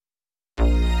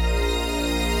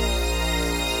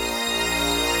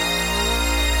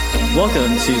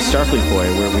Welcome to Starfleet Boy,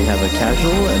 where we have a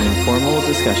casual and informal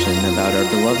discussion about our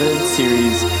beloved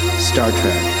series, Star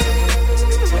Trek.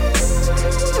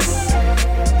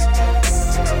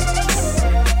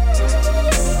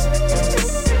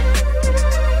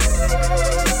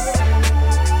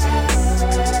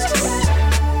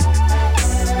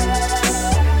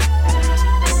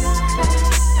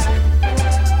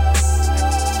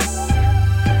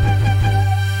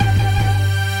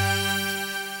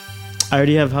 I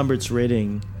already have Humbert's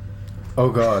rating. Oh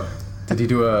God, did he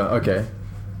do a? Okay,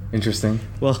 interesting.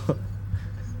 Well,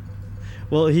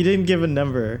 he didn't give a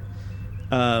number.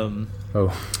 And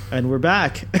we're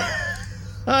back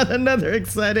on another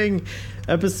exciting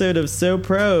episode of So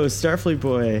Pro Starfleet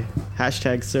Boy.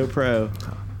 Hashtag So Pro.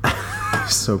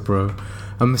 So Pro.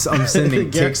 I'm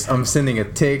sending text. I'm sending a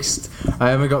text. I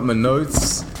haven't got my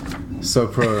notes. So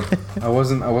Pro. I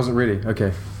wasn't ready.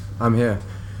 Okay, I'm here.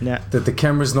 Nah. That the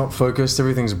camera's not focused,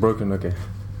 everything's broken. Okay.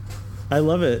 I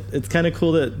love it. It's kind of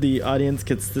cool that the audience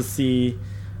gets to see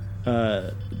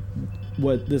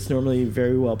what this normally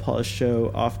very well polished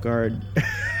show off guard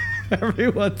every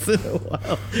once in a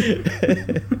while.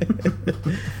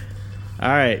 All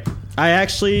right. I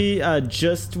actually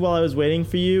just while I was waiting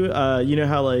for you, you know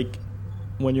how like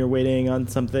when you're waiting on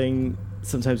something,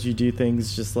 sometimes you do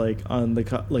things just like on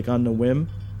the whim.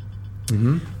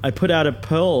 Mm-hmm. I put out a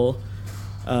poll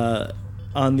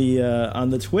on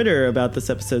the Twitter about this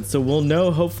episode, so we'll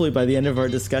know hopefully by the end of our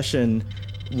discussion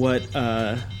what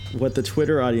the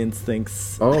Twitter audience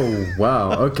thinks. Oh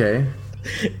wow! Okay.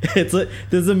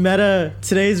 There's a meta.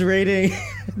 Today's ratings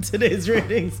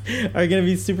are gonna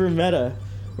be super meta.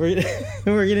 We're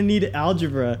gonna need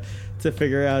algebra to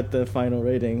figure out the final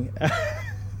rating.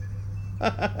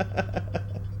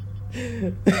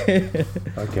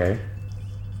 Okay.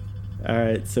 All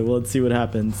right, so let's see what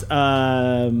happens.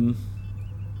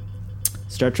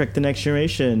 Star Trek: The Next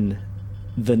Generation,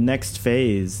 the next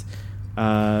phase.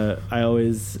 I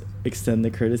always extend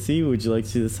the courtesy. Would you like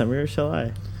to do the summary, or shall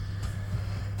I?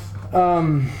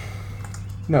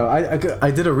 No,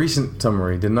 I did a recent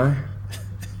summary, didn't I?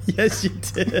 Yes, you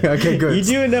did. Okay, good. You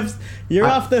do enough. You're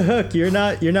off the hook. You're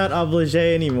not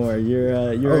obligé anymore.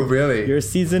 You're really? You're a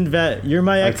seasoned vet. You're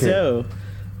my XO.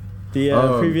 The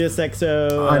previous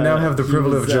XO. I now have the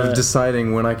privilege of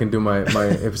deciding when I can do my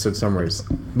episode summaries,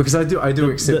 because I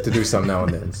do accept to do some now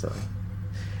and then. So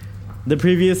the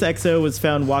previous XO was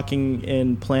found walking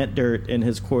in plant dirt in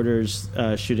his quarters,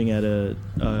 shooting at a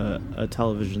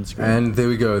television screen. And there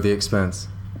we go, The Expanse.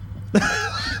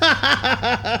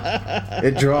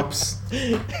 It drops.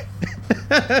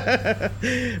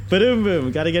 Boom,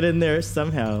 boom. Got to get in there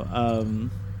somehow.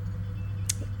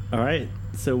 All right.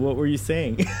 So what were you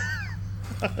saying?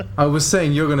 I was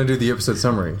saying you're going to do the episode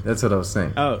summary. That's what I was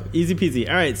saying. Oh, easy peasy.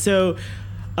 All right. So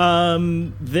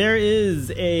there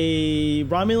is a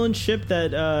Romulan ship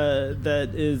that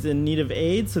is in need of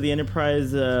aid. So the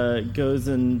Enterprise goes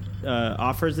and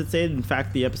offers its aid. In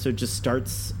fact, the episode just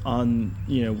starts on,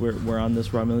 we're on this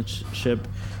Romulan ship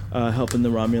helping the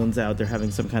Romulans out. They're having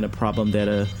some kind of problem. They had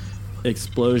a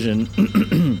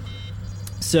explosion.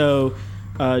 So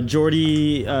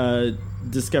Geordi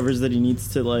discovers that he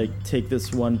needs to take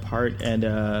this one part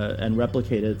and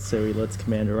replicate it. So he lets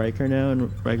Commander Riker know,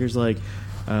 and Riker's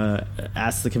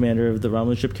asks the commander of the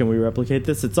Romulan ship, "Can we replicate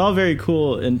this?" It's all very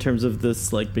cool in terms of this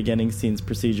beginning scenes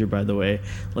procedure, by the way,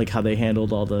 how they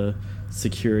handled all the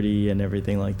security and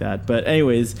everything like that. But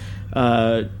anyways,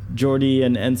 Geordi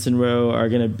and Ensign Ro are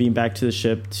going to beam back to the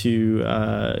ship to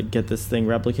get this thing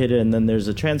replicated, and then there's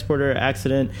a transporter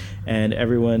accident and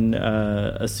everyone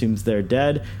assumes they're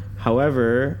dead.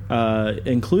 However,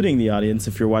 including the audience,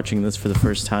 if you're watching this for the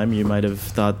first time, you might have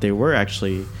thought they were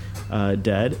actually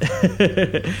dead,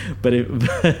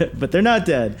 but they're not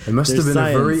dead. It must have been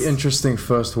science. A very interesting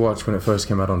first watch when it first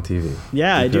came out on TV.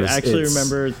 Yeah, I do actually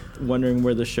remember wondering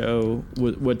where the show,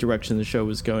 what direction the show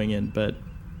was going in. But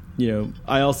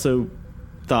I also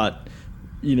thought,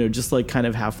 just kind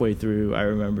of halfway through, I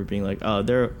remember being like, oh,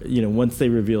 they're once they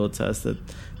reveal it to us that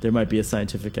there might be a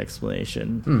scientific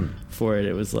explanation for it.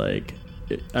 It was I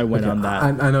went on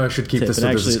that. I know I should keep this to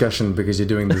the discussion because you're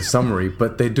doing the summary,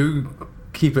 but they do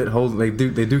keep it hold. They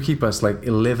do keep us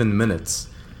 11 minutes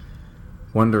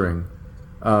wondering.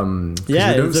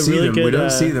 Yeah, we don't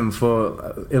see them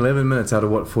for 11 minutes out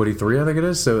of 43, I think it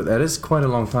is. So that is quite a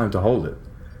long time to hold it.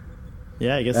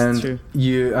 Yeah, I guess that's true.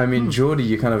 Geordi,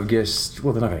 you kind of guessed,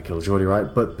 well, they're not going to kill Geordi,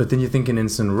 right? But then you're thinking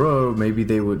Ensign Ro, maybe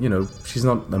they would, she's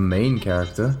not the main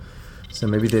character, so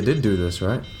maybe they did do this,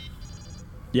 right?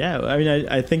 Yeah, I mean,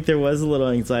 I think there was a little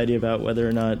anxiety about whether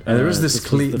or not. And there is this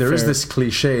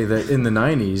cliche that in the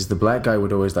 90s, the black guy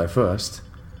would always die first.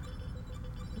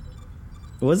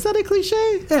 Was that a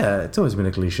cliche? Yeah, it's always been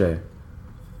a cliche.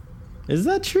 Is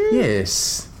that true?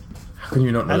 Yes. How can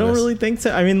you not know I don't this? really think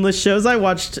so. I mean, the shows I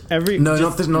watched No,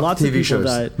 not the lots of TV people shows.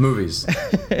 died. Movies.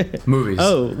 Movies.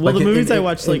 Oh, well, Like the movies I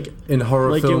watched, like in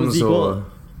horror like it was films equal- or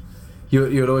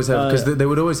you'd always have because they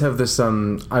would always have this.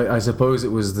 I suppose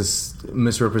it was this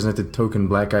misrepresented token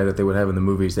black guy that they would have in the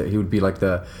movies, that he would be like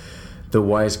the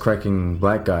wisecracking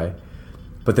black guy,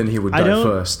 but then he would die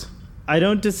first. I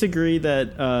don't disagree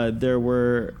that there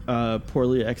were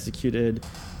poorly executed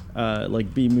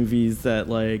like B movies that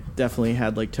like definitely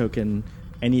had like token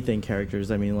anything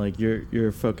characters. I mean, like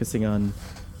you're focusing on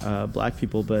black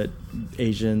people, but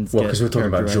Asians get 'cause we're talking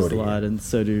about characterized Jordy, a lot, and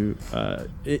so do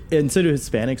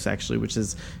Hispanics actually, which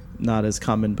is not as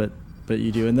common, but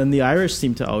you do. And then the Irish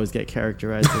seem to always get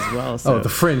characterized as well. So. Oh, the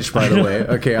French, by the way.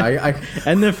 Okay, I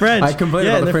and the French. I complain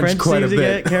about the French quite a seem bit.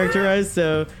 to get characterized.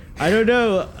 So I don't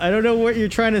know what you're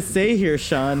trying to say here,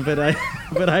 Sean. But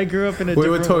I grew up in a. We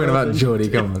were different talking world about Jordy.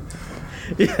 Come on.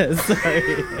 Yeah, sorry.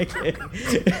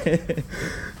 Okay.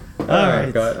 All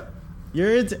right. God.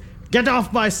 Get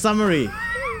off my summary.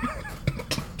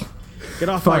 Get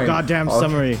off my goddamn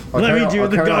summary. Let me do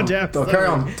the goddamn summary. I'll carry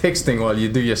on texting while you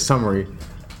do your summary.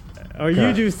 Or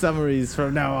you do summaries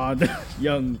from now on,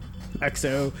 young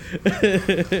XO.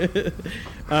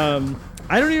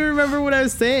 I don't even remember what I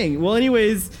was saying. Well,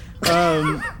 anyways,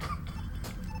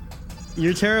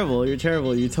 you're terrible. You're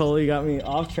terrible. You totally got me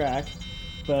off track.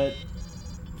 But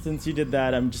since you did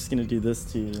that, I'm just going to do this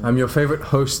to you. I'm your favorite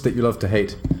host that you love to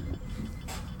hate.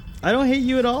 I don't hate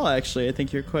you at all, actually. I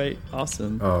think you're quite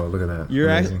awesome. Oh, look at that.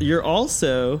 You're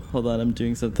also... Hold on, I'm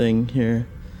doing something here.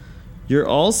 You're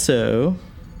also...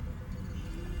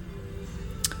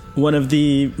 one of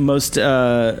the most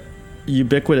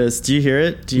ubiquitous. Do you hear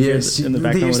it? Do you hear it in the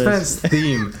background? The Expanse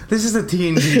theme. This is a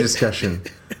TNG discussion.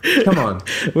 Come on.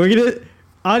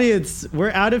 Audience,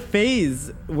 we're out of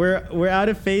phase. We're out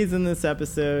of phase in this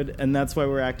episode, and that's why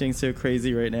we're acting so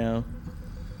crazy right now.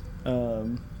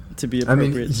 To be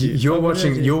appropriate. You're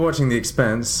watching The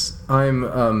Expanse.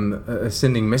 I'm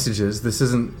sending messages. This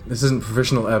isn't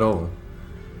professional at all.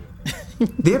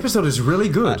 The episode is really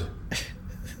good.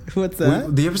 What's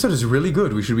that? The episode is really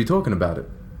good. We should be talking about it.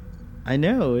 I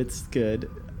know it's good.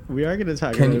 We are going to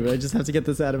talk about it, but I just have to get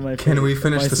this out of my face. Can we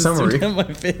finish the summary? My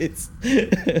face.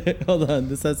 Hold on,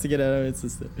 this has to get out of my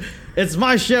system. It's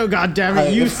my show,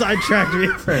 goddammit. You sidetracked me.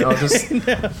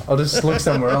 I'll just look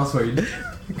somewhere else where you...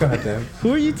 Goddamn.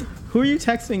 Who are you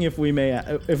texting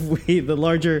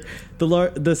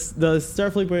the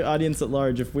Starfleet Boy audience at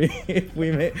large, if we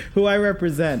may, who I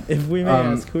represent, if we may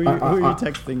ask, who are you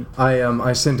texting?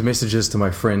 I send messages to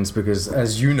my friends because,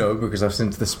 as you know, because I've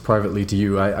sent this privately to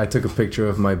you, I took a picture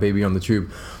of my baby on the tube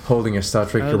holding a Star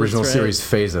Trek original series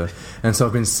phaser, and so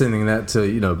I've been sending that to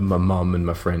my mom and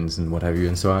my friends and what have you,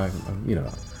 and so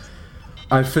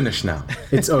I'm finished now.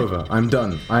 It's over. I'm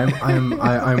done.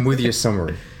 I'm with your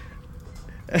summary.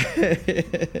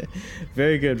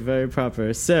 Very good. Very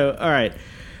proper. So, all right.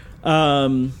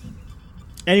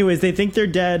 Anyways, they think they're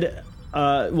dead.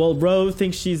 Well, Ro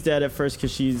thinks she's dead at first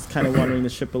because she's kind of wandering the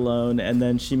ship alone, and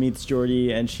then she meets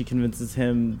Geordi and she convinces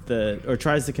him or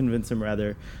tries to convince him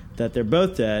rather, that they're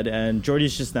both dead, and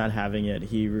Geordi's just not having it.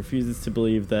 He refuses to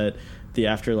believe that the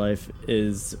afterlife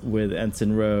is with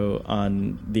Ensign Ro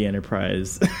on the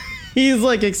Enterprise. He's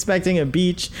like expecting a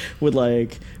beach with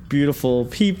like beautiful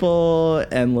people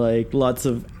and like lots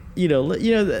of he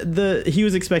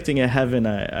was expecting a heaven,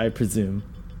 I presume,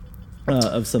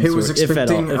 of some sort, was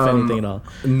expecting, if anything at all.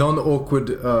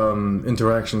 Non-awkward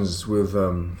interactions with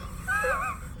women.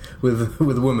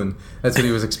 That's what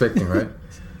he was expecting, right?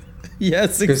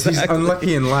 Yes, exactly. Because he's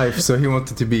unlucky in life, so he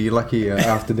wanted to be lucky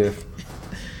after death.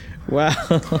 Wow,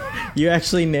 you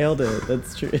actually nailed it.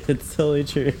 That's true. It's totally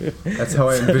true. That's how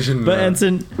I envision.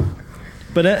 Ensign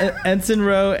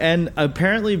Ro and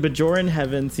apparently Bajoran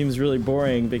heaven seems really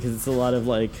boring because it's a lot of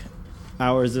like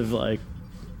hours of like.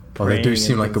 Oh, they do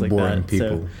seem like a boring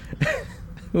people. So,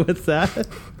 what's that?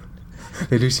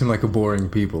 They do seem like a boring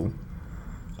people.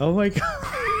 Oh my god.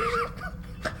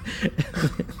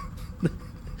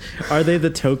 Are they the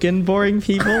token boring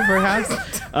people, perhaps?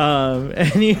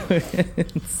 Anyway,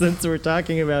 since we're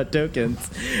talking about tokens,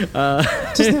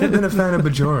 just never been a fan of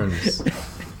Bajorans.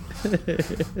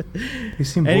 They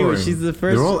seem boring. Anyway, she's the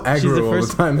first. They're all aggro all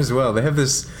the time as well. They have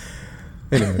this.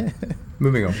 Anyway,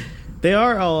 moving on. They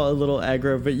are all a little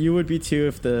aggro, but you would be too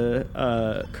if the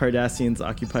Cardassians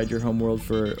occupied your homeworld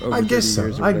for over 30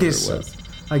 years.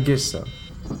 I guess so.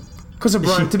 Because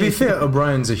O'Brien, to be fair,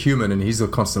 O'Brien's a human and he's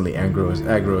constantly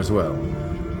aggro as well.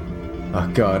 Oh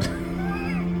god.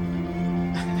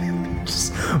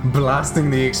 Just blasting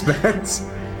the Expanse.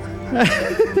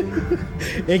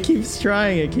 It keeps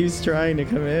trying. It keeps trying to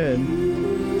come in.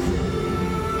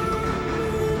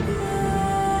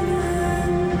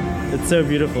 It's so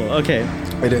beautiful. Okay.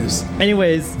 It is.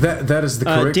 Anyways, that is the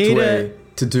correct Data... way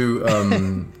to do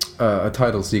a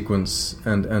title sequence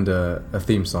and a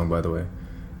theme song. By the way,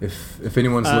 if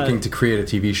anyone's looking to create a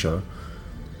TV show,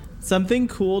 something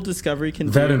cool Discovery can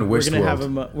do. That in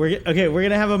Westworld. We're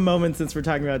gonna have a moment since we're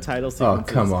talking about title sequences.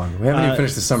 Oh come on, we haven't even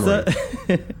finished the summary.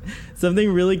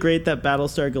 Something really great that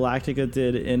Battlestar Galactica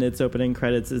did in its opening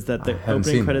credits is that the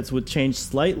opening credits would change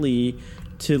slightly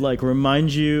to like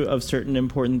remind you of certain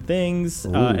important things,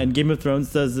 and Game of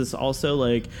Thrones does this also.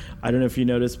 Like, I don't know if you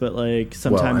noticed, but like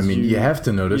sometimes, well, I mean, you have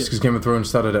to notice because Game of Thrones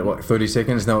started at what 30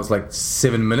 seconds. Now it's like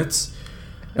 7 minutes.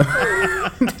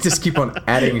 Just keep on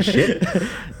adding shit.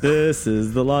 This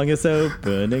is the longest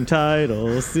opening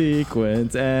title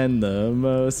sequence and the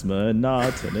most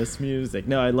monotonous music.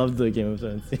 No, I love the Game of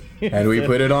Thrones. And we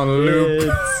put it on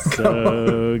loop. It's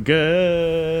so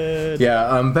good.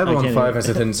 Yeah, Babylon 5 has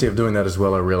a tendency of doing that as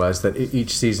well. I realized that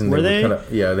each season they were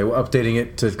updating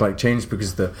it to like change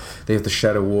because they have the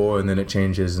Shadow War and then it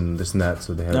changes and this and that.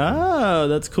 So they have. Oh,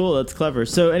 that's cool. That's clever.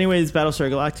 So, anyways, Battlestar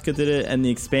Galactica did it, and The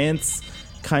Expanse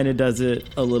kind of does it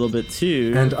a little bit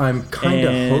too. And I'm kind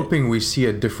of hoping we see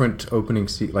a different opening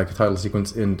like a title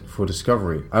sequence for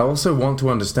Discovery. I also want to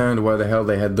understand why the hell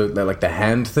they had the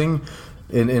hand thing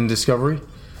in Discovery.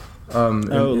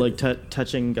 Like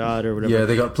touching God or whatever. Yeah,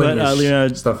 they got plenty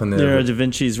of stuff in there. Leonardo da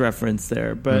Vinci's reference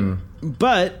there,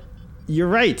 but you're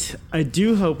right. I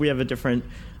do hope we have a different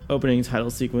opening title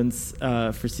sequence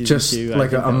for season 2. Just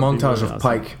like a montage of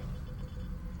Pike.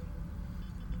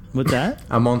 What's that?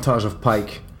 A montage of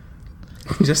Pike.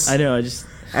 I know.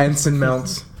 Anson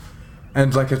Mount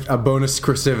and like a bonus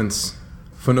Chris Evans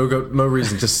for no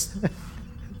reason. Just,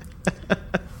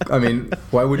 I mean,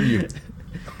 why wouldn't you?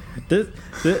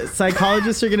 The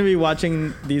psychologists are going to be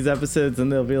watching these episodes and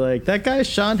they'll be like, that guy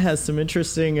Sean has some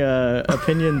interesting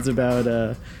opinions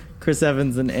about Chris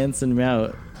Evans and Anson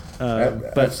Mount.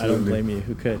 But absolutely. I don't blame you.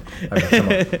 Who could?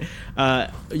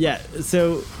 Yeah.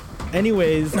 So.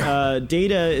 Anyways,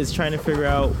 Data is trying to figure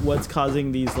out what's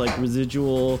causing these like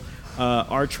residual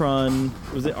Artron.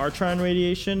 Was it Artron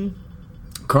radiation?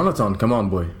 Chronoton, come on,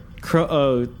 boy.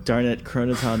 Oh, darn it,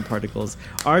 Chronoton particles.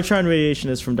 Artron radiation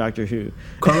is from Doctor Who.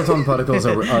 Chronoton particles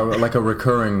are like a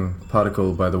recurring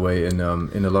particle, by the way, in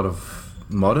a lot of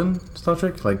modern Star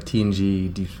Trek, like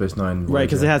TNG, Deep Space Nine. Right,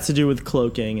 because it has to do with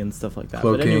cloaking and stuff like that.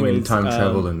 Cloaking and time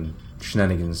travel and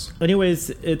shenanigans. Anyways,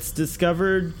 it's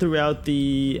discovered throughout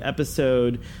the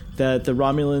episode that the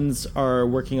Romulans are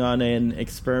working on an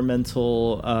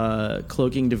experimental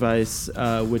cloaking device,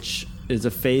 which is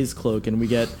a phase cloak, and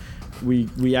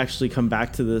we actually come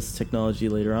back to this technology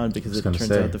later on because it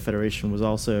turns out the Federation was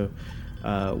also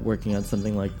working on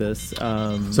something like this.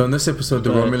 So in this episode, the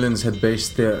Romulans had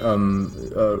based their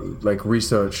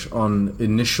research on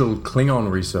initial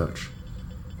Klingon research.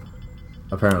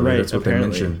 Apparently, that's what they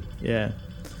mentioned. Yeah.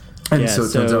 And so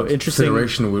it turns out the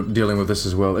Federation were dealing with this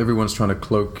as well. Everyone's trying to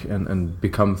cloak and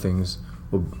become things,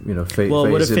 or phase what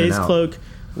a in phase and out. cloak.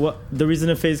 The reason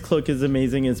a phase cloak is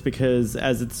amazing is because,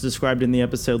 as it's described in the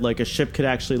episode, like a ship could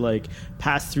actually like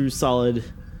pass through solid,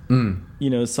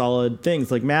 solid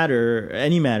things like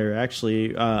any matter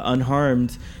actually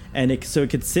unharmed, and so it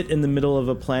could sit in the middle of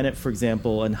a planet, for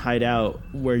example, and hide out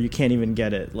where you can't even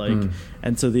get it.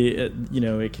 And so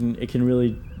it can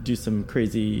really do some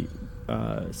crazy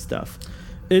stuff.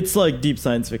 It's like deep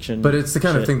science fiction, but it's the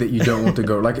kind of thing that you don't want to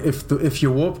go. Like if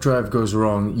your warp drive goes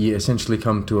wrong, you essentially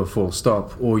come to a full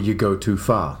stop, or you go too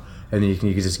far, and then you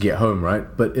can just get home, right?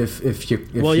 But if your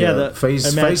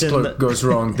phase cloak goes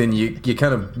wrong, then you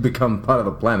kind of become part of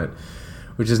the planet,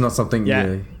 which is not something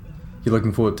you're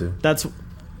looking forward to.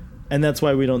 That's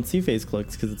why we don't see phase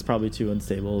cloaks, because it's probably too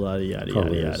unstable. Yada yada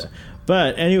yada yada.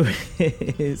 But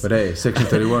anyways, but hey, Section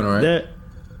 31, all right.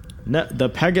 The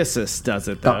Pegasus does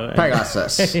it, though. The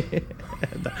Pegasus.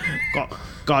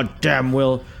 God damn,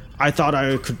 Will. I thought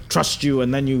I could trust you,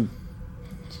 and then you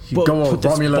go all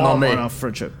Romulan on me. On our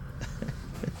friendship.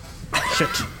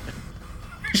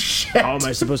 Shit. How am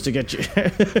I supposed to get you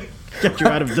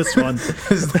out of this one?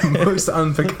 It's the most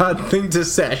un-Picard thing to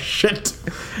say. Shit.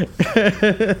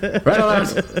 Right on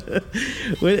that.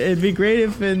 It'd be great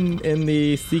if in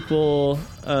the sequel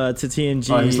to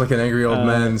TNG... he's like an angry old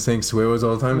man saying swear words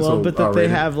all the time. Well, but that they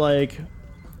have like...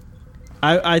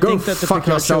 I think that the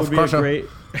Picard show would be a great...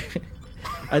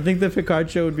 I think the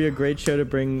Picard show would be a great show to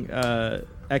bring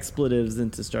expletives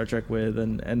into Star Trek with,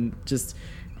 and just...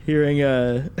 Hearing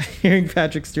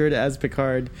Patrick Stewart as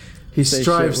Picard, he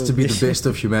strives to be the best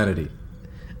of humanity.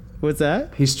 What's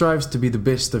that? He strives to be the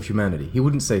best of humanity. He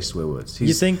wouldn't say swear words.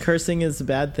 You think cursing is a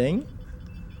bad thing?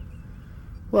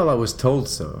 Well, I was told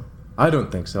so. I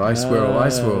don't think so. I swear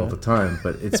all the time,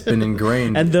 but it's been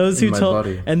ingrained and those in who my told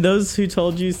body. And those who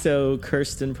told you so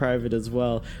cursed in private as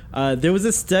well. There was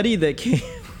a study that came.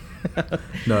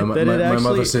 No, my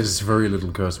mother says very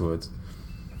little curse words.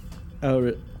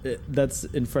 Oh, that's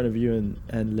in front of you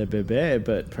and le bébé,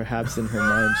 but perhaps in her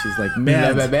mind she's like,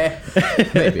 mad. Le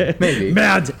bébé. Maybe.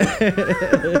 Mad.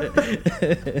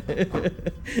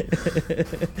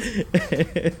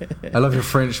 I love your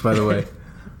French, by the way.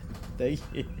 Thank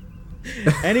you.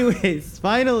 Anyways,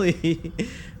 finally,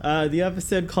 the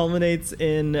episode culminates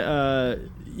in,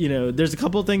 there's a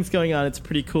couple things going on. It's a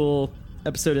pretty cool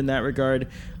episode in that regard.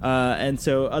 And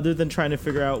so other than trying to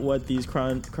figure out what these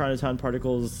chronoton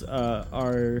particles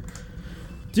are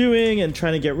doing and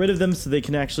trying to get rid of them so they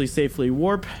can actually safely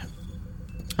warp,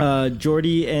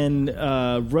 Geordi and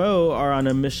Ro are on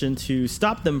a mission to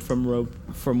stop them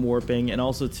from warping and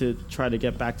also to try to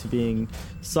get back to being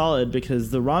solid, because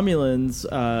the Romulans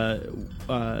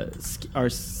are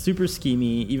super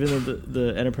schemy. Even though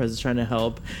the Enterprise is trying to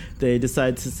help, they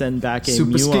decide to send back a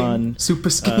muon.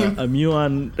 Super scheme. A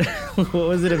muon. What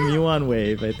was it? A muon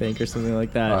wave, I think, or something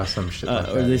like that. Some shit like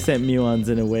that. Or they sent muons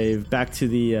in a wave back to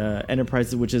the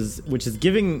Enterprise, which is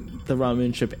giving the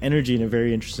Romulan ship energy in a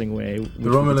very interesting way.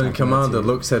 The Romulan commander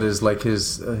looks at his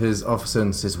officer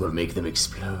and says, "We'll make them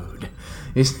explode."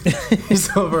 He's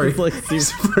all very,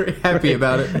 he's very happy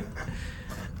about it.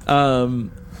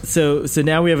 So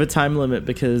now we have a time limit,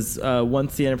 because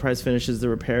once the Enterprise finishes the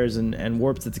repairs and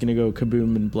warps, it's going to go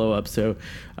kaboom and blow up. So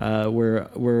we're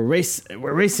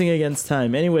racing against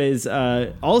time. Anyways,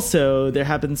 also there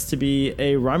happens to be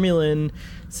a Romulan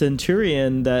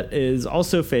Centurion that is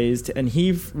also phased, and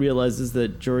he realizes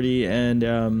that Geordi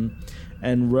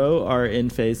and Ro are in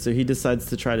phase, so he decides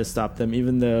to try to stop them,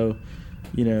 even though,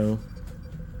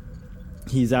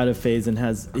 he's out of phase and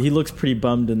he looks pretty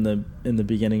bummed in the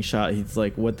beginning shot. He's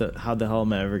like, how the hell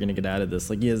am I ever going to get out of this?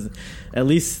 Like, he has, at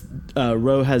least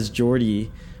Ro has Geordi,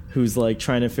 who's like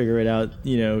trying to figure it out,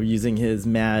 using his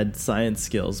mad science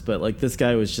skills. But like, this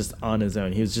guy was just on his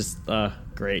own. He was just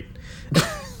great.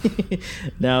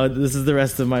 Now this is the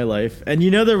rest of my life. And the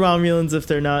Romulans, if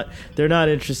they're not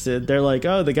interested, they're like,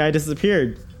 oh, the guy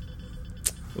disappeared.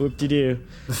 Whoop-de-doo.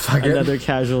 Another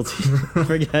casualty.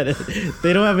 Forget it.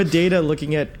 They don't have a data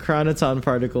looking at chronoton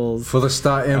particles. For the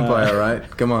Star Empire, right?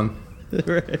 Come on.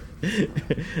 Right.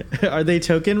 Are they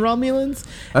token Romulans?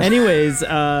 Anyways,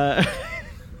 I'm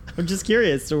just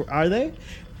curious. So are they?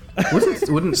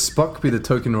 Wouldn't Spock be the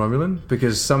token Romulan?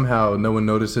 Because somehow no one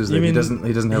notices that he doesn't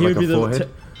have like a forehead.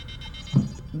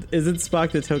 Isn't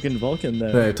Spock the token Vulcan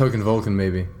though? Yeah, token Vulcan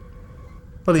maybe.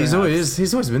 Well, he's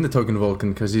always been the token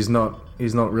Vulcan, because he's not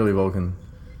really Vulcan.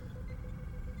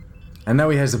 And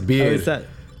now he has a beard,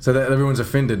 so that everyone's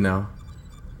offended now.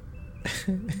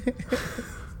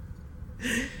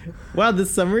 Wow, the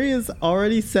summary is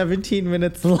already 17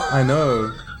 minutes long. I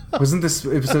know. Wasn't this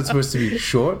episode supposed to be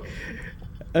short?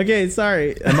 Okay,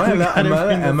 sorry. Am I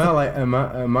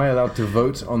allowed to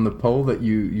vote on the poll that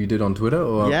you did on Twitter?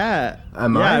 Or yeah.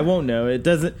 I won't know. It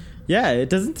doesn't. Yeah,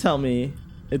 it doesn't tell me.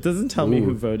 It doesn't tell me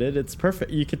who voted. It's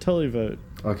perfect. You could totally vote.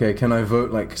 Okay, can I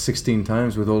vote like 16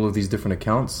 times with all of these different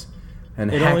accounts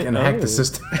and hack the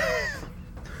system?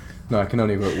 No, I can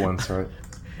only vote once, right?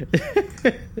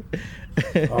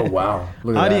 Oh wow!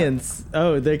 Look at audience. That.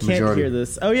 Oh, they can't hear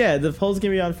this. Oh yeah, the poll's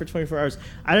gonna be on for 24 hours.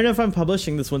 I don't know if I'm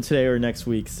publishing this one today or next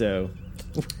week, so.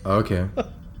 Okay.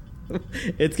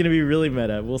 It's gonna be really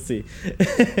meta. We'll see.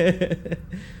 It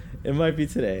might be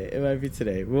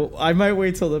today. Well, I might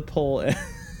wait till the poll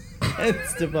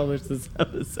ends to publish this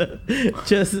episode,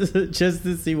 just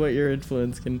to see what your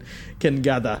influence can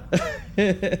gather.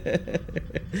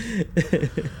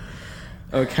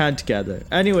 Or can't gather.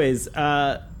 Anyways,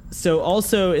 so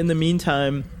also in the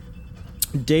meantime,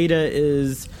 Data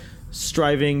is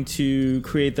striving to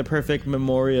create the perfect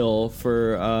memorial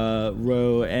for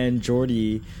Ro and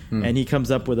Geordi, and he comes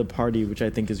up with a party, which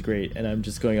I think is great. And I'm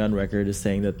just going on record as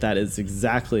saying that is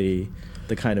exactly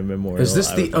the kind of memorial. Is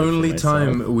this the only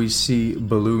time we see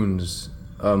balloons,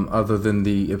 other than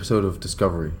the episode of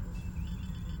Discovery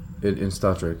in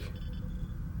Star Trek?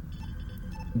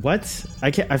 What?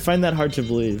 I find that hard to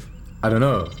believe. I don't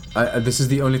know. This is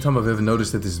the only time I've ever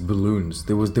noticed that there's balloons.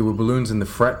 There were balloons in the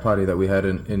frat party that we had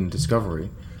in Discovery,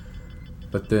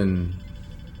 but then.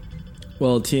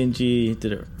 Well, TNG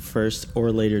did it first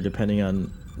or later, depending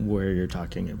on where you're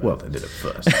talking about. Well, they did it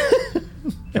first.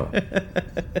 Come on.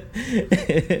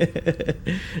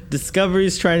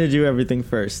 Discovery's trying to do everything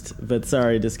first, but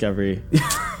sorry, Discovery.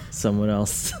 Someone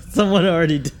else. Someone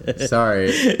already did.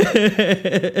 Sorry.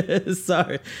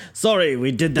 Sorry,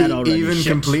 we did that already. Even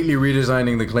Shit. completely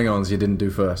redesigning the Klingons you didn't do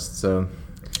first, so...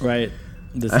 Right.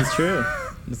 This is true.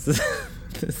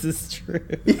 This is true.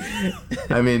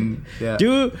 I mean, yeah.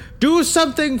 Do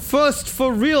something first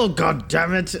for real,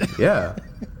 goddammit. Yeah.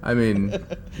 I mean,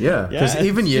 yeah. Because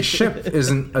even your ship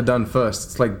isn't a done first.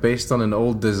 It's like based on an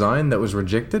old design that was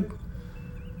rejected.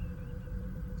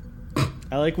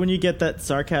 I like when you get that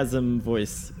sarcasm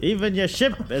voice. Even your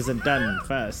ship isn't done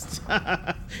first.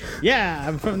 Yeah,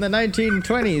 I'm from the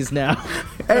 1920s now.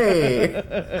 Hey!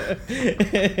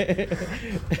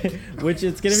 Which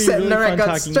it's going to be Setting really the fun record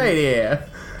talking... straight here.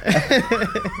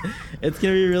 It's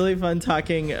going to be really fun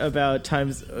talking about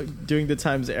doing the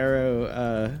Times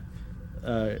Arrow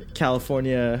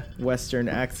California Western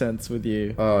accents with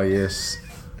you. Oh, yes.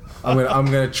 I'm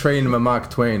gonna train my Mark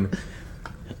Twain.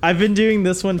 I've been doing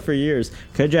this one for years.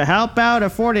 Could you help out a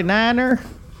 49er?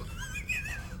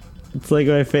 It's like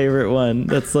my favorite one.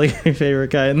 That's like my favorite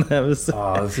guy in the episode.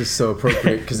 Oh, this is so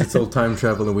appropriate because it's all time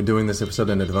travel and we're doing this episode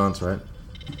in advance, right?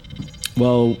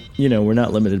 Well, we're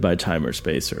not limited by time or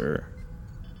space or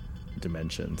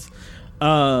dimensions.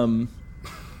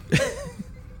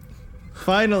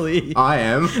 Finally. I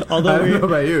am. I don't know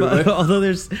about you. But... Although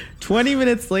there's 20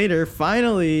 minutes later,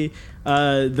 finally...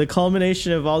 the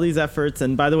culmination of all these efforts,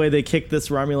 and by the way, they kicked this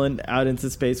Romulan out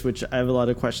into space, which I have a lot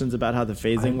of questions about how the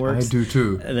phasing works. I do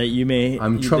too. That you may,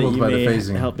 I'm troubled by the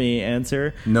phasing. Help me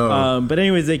answer. No. But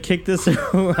anyways, they kicked this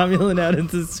Romulan out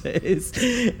into space,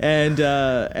 and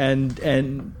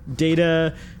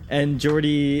Data and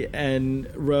Geordi and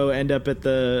Ro end up at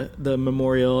the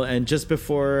memorial, and just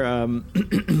before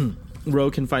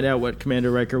Ro can find out what Commander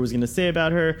Riker was going to say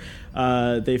about her,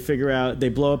 they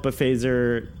blow up a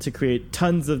phaser to create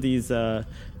tons of these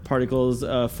particles,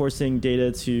 forcing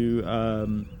Data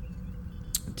to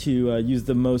use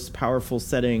the most powerful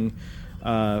setting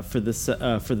for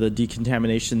the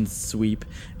decontamination sweep,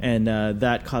 and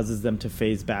that causes them to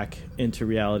phase back into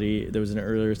reality. There was an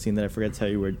earlier scene that I forgot to tell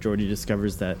you where Geordi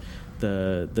discovers that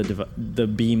the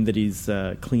beam that he's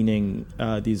cleaning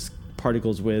these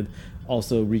particles with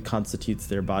also reconstitutes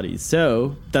their bodies.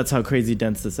 So that's how crazy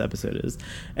dense this episode is.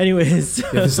 Anyways,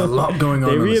 there's a lot going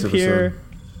on. They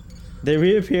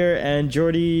reappear, and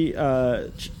Geordi,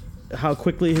 how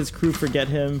quickly his crew forget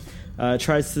him,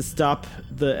 tries to stop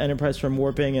the Enterprise from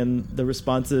warping, and the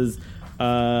response is,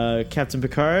 Captain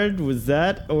Picard, was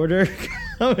that order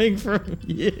coming from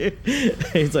you?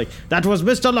 He's like, that was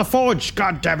Mr. LaForge,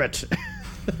 god damn it.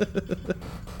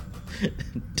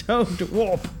 Don't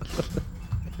warp.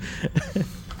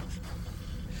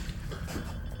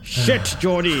 Shit,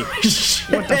 Geordi.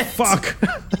 What the fuck?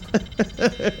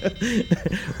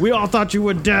 We all thought you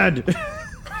were dead.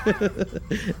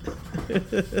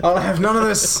 I'll have none of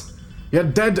this. You're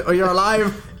dead or you're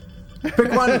alive.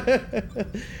 Pick one.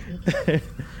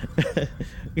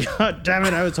 God damn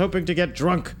it, I was hoping to get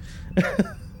drunk.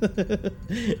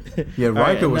 Yeah,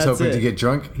 Riker was hoping to get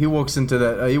drunk. He walks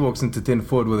into Tin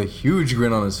Ford with a huge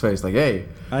grin on his face, like, hey.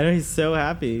 I know, he's so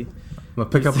happy. I'm gonna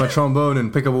pick up my trombone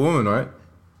and pick up a woman, right?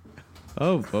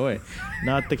 Oh boy,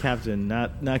 not the captain,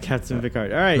 not Captain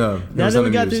Picard. All right, no, now that we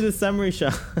got through the summary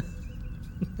shot,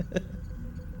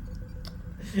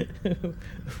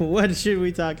 what should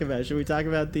we talk about? Should we talk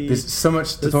about There's so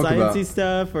much to talk about. The sciencey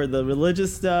stuff, or the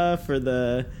religious stuff, or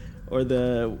the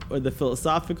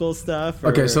philosophical stuff?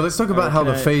 Okay, so let's talk about how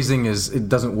the phasing it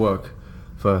doesn't work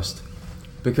first.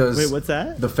 Because wait, what's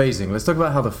that? The phasing. Let's talk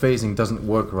about how the phasing doesn't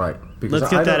work right. Because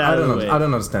let's get that out of the way. I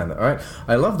don't understand that. All right,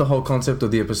 I love the whole concept of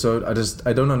the episode.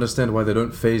 I don't understand why they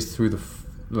don't phase through the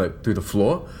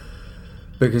floor,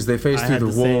 because they phase through the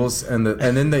walls and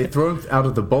then they throw him out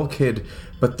of the bulkhead.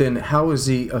 But then how is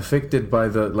he affected by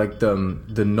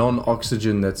the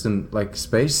non-oxygen that's in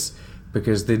space?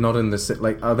 Because they're not in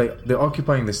the they're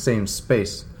occupying the same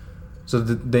space, so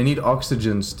they need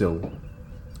oxygen still.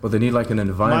 Or they need an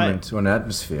environment or an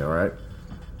atmosphere, right?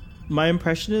 My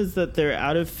impression is that they're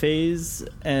out of phase,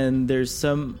 and there's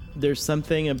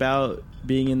something about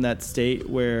being in that state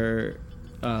where,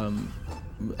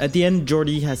 at the end,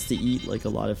 Geordi has to eat a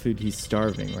lot of food. He's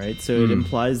starving, right? So it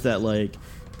implies that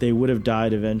they would have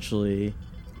died eventually,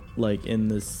 in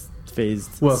this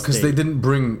phased. Well, because they didn't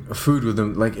bring food with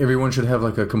them. Everyone should have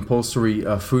a compulsory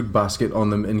food basket on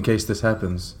them in case this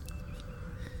happens.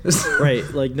 Right,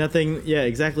 nothing. Yeah,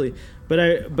 exactly. But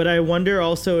I wonder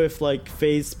also if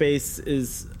phase space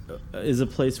is a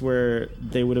place where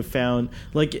they would have found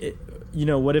what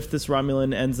if this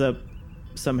Romulan ends up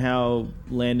somehow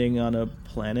landing on a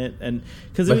planet, and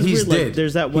because it But was he's weird. dead. Like,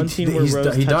 there's that one scene where He Rose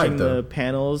died, touching though. the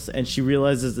panels, and she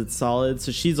realizes it's solid.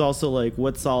 So she's also like,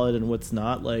 what's solid and what's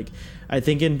not. Like, I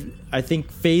think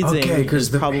phasing Okay, 'cause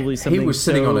is probably something he was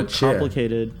sitting so on a chair.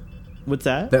 complicated. What's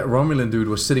that? That Romulan dude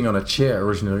was sitting on a chair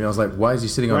originally. I was like, why is he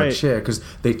sitting on a Right. chair? Because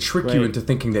they trick you Right. into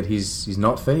thinking that he's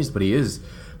not phased, but he is.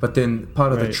 But then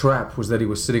part of the Right. trap was that he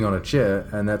was sitting on a chair,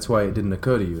 and that's why it didn't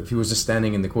occur to you. If he was just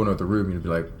standing in the corner of the room, you'd be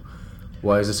like,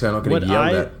 why is this guy not getting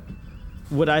yelled at?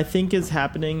 What I think is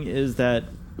happening is that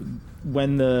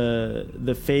when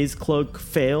the phase cloak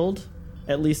failed,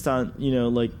 at least on, you know,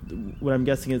 like, what I'm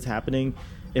guessing is happening,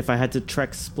 if I had to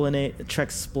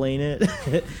explain it,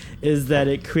 is that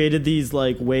it created these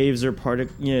like waves or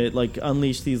like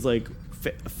unleashed these like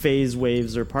phase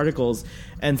waves or particles,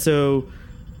 and so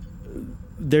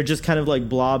they're just kind of like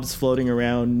blobs floating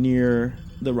around near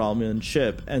the Romulan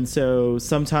ship. And so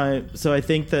I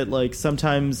think that like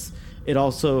sometimes it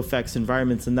also affects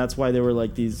environments, and that's why there were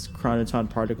like these chronoton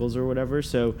particles or whatever.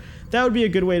 So that would be a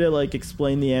good way to like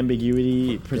explain the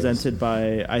ambiguity presented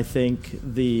by, I think,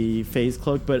 the phase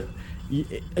cloak. But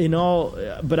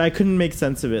but I couldn't make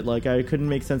sense of it. Like, I couldn't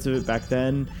make sense of it back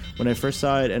then when I first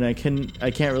saw it, and I can't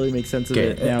really make sense of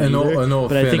it now either. In all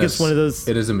but fairness, I think it's one of those.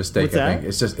 It is a mistake. What's I that? think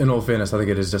it's just, in all fairness, I think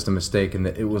it is just a mistake, and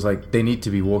it was like they need to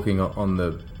be walking on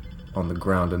the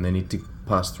ground, and they need to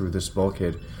pass through this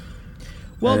bulkhead.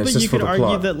 Well, And it's but just you for could the argue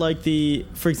plot. that, like,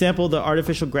 for example, the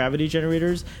artificial gravity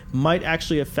generators might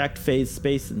actually affect phase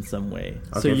space in some way.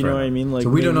 So Okay, you know fair what I enough. mean? Like, so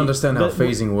we don't maybe- understand how but-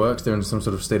 phasing works. They're in some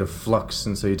sort of state of flux,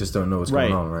 and so you just don't know what's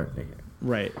going Right. on, right?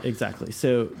 Right, exactly.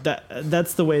 So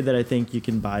that's the way that I think you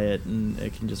can buy it, and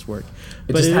it can just work.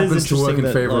 It But just is happens to work interesting in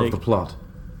that, favor like- of the plot.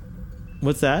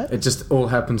 What's that? It just all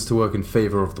happens to work in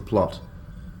favor of the plot.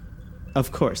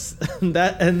 Of course.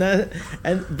 But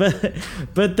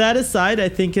that aside, I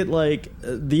think it like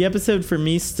the episode for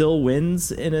me still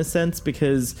wins in a sense,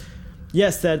 because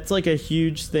yes, that's like a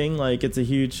huge thing, like it's a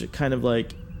huge kind of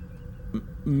like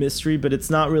mystery, but it's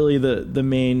not really the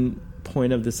main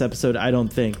point of this episode, I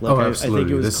don't think. Like, Absolutely. I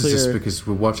think it was this clear. is just because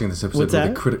we're watching this episode What's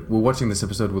with that? we're watching this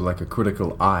episode with like a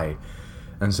critical eye.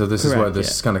 And so this is why Correct,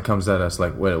 this yeah. kind of comes at us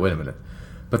like, wait a minute.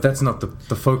 But that's not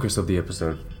the focus of the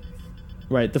episode.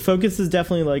 Right. The focus is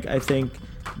definitely like, I think,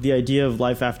 the idea of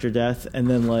life after death, and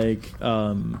then like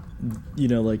you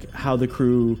know, like how the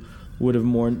crew would have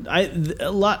mourned.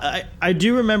 I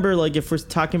do remember, like, if we're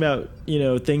talking about, you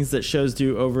know, things that shows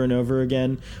do over and over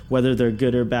again, whether they're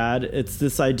good or bad, it's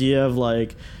this idea of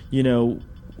like, you know,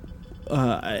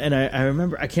 and I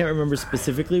remember, I can't remember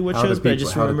specifically what How do shows, but I people-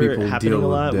 just how do remember it people happening deal a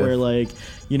with lot, death? where like,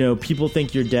 you know, people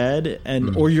think you're dead,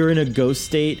 and or you're in a ghost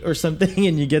state or something,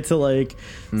 and you get to like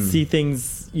see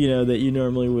things, you know, that you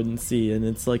normally wouldn't see, and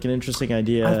it's like an interesting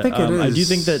idea. I think it I do is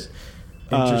think that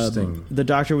interesting. the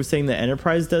Doctor was saying that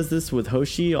Enterprise does this with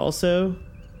Hoshi also.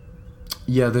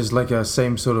 Yeah, there's like a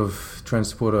same sort of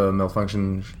transporter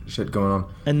malfunction shit going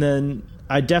on. And then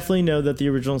I definitely know that the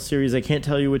original series, I can't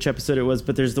tell you which episode it was,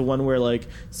 but there's the one where like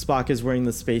Spock is wearing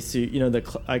the spacesuit, you know, the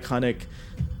iconic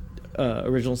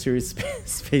original series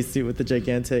spacesuit with the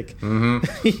gigantic.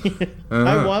 Mm-hmm.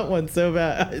 I want one so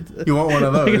bad. You want one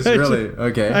of those, I really? just-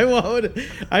 Okay.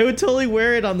 I would totally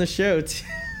wear it on the show too.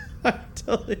 I would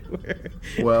totally wear it.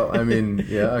 Well, I mean,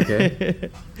 yeah, okay.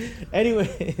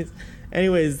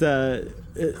 anyways,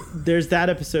 there's that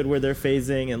episode where they're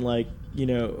phasing, and like, you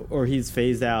know, or he's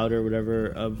phased out or whatever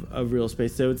of real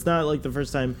space. So it's not like the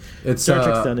first time It's, Star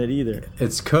Trek's done it either.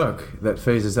 It's Kirk that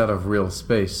phases out of real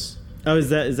space. Oh, is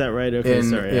that right? Okay, In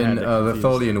sorry. I had it the confused.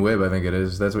 Tholian Web, I think it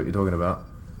is. That's what you're talking about.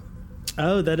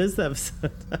 Oh, that is the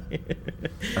episode.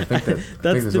 I think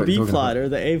that's That's the what B you're talking plot about. or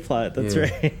the A plot. That's Yeah,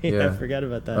 right. I yeah. forgot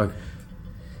about that. Okay.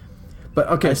 But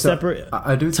okay, I so separate-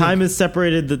 I do think, Time has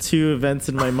separated the two events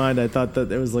in my mind. I thought that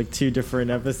there was like two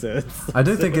different episodes. I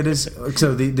do think it is.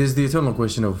 So there's the eternal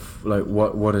question of like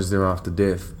what is there after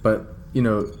death, but you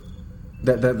know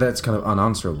that's kind of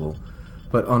unanswerable.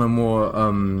 But on a more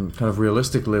kind of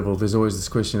realistic level, there's always this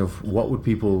question of what would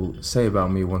people say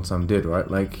about me once I'm dead, right?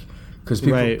 Like, because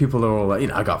Right. people are all like, you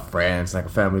know, I got friends, like a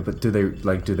family, but do they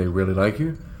really like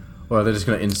you, or are they just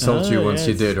going to insult you once yeah,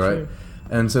 you're it's dead, right? true.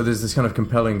 And so there's this kind of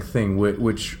compelling thing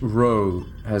which Ro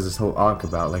has this whole arc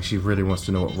about. Like, she really wants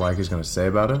to know what Riker's going to say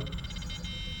about her.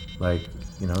 Like,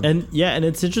 you know. And yeah, and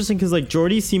it's interesting because like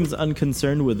Geordi seems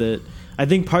unconcerned with it. I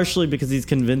think partially because he's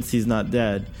convinced he's not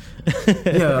dead.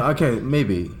 Yeah, okay,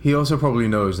 maybe. He also probably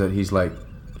knows that he's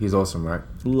awesome, right?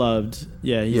 Loved.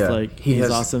 Yeah, he's Yeah, like he he's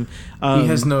has- awesome. He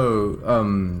has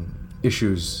no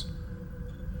issues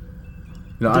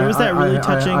there was that really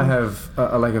touching. I have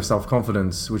a lack of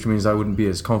self-confidence, which means I wouldn't be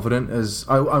as confident as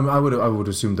I would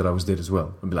assume that I was dead as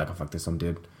well. I'd be like, oh fuck this, I'm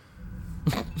dead.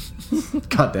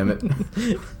 God damn it.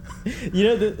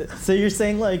 So you're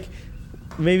saying like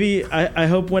maybe I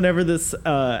hope whenever this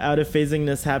out of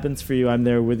phasingness happens for you, I'm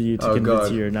there with you to convince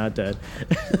you you're not dead.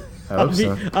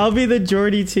 I'll be the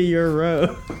Geordie to your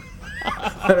Ro.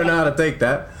 I don't know how to take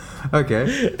that. Okay.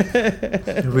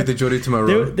 With the Geordie to my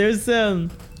Ro.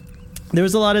 There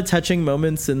was a lot of touching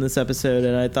moments in this episode,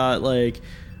 and I thought like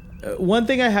one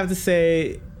thing I have to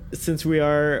say, since we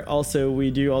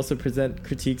do also present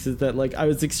critiques, is that like I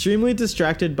was extremely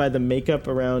distracted by the makeup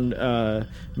around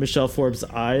Michelle Forbes'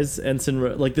 eyes.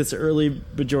 Like this early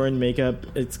Bajoran makeup,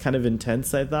 it's kind of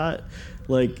intense. I thought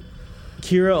like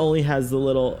Kira only has the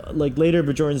little, like later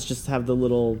Bajorans just have the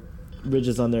little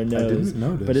ridges on their nose. I didn't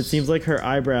notice. But it seems like her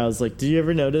eyebrows, like, did you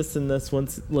ever notice in this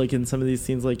once, like in some of these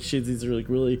scenes, like she has these like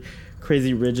really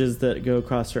crazy ridges that go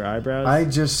across her eyebrows? I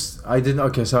didn't.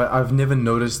 Okay, so I've never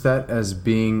noticed that as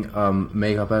being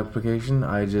makeup application.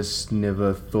 I just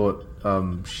never thought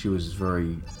she was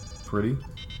very pretty.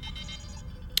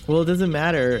 Well, it doesn't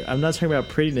matter. I'm not talking about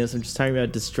prettiness. I'm just talking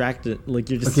about distracted. Like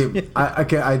you're just.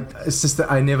 Okay, it's just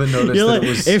that I never noticed. You're like, that it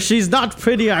was... if she's not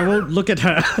pretty, I won't look at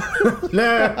her.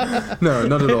 No,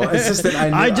 not at all. It's just that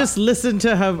I just listen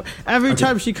to her every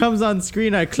time she comes on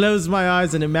screen. I close my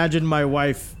eyes and imagine my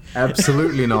wife.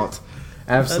 Absolutely not.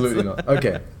 Absolutely not.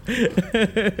 Okay.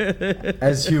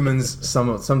 As humans,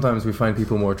 sometimes we find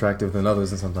people more attractive than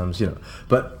others, and sometimes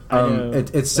But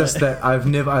it's just that I've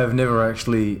never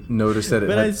actually noticed that it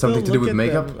had something to do with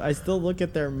makeup. I still look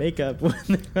at their makeup when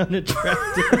they're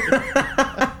unattractive.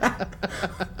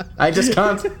 I just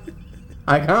can't.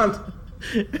 I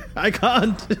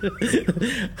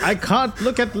can't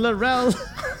look at Laurel.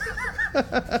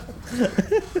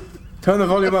 Turn the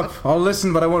volume up. I'll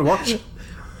listen, but I won't watch.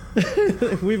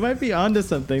 We might be onto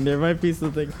something. There might be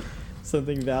something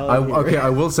valid. Okay, I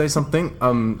will say something.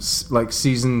 Like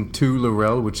season 2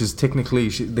 Laurel, which is technically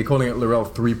they're calling it Laurel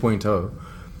 3.0.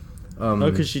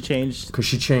 Because she changed.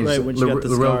 Right, when she got the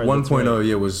Laurel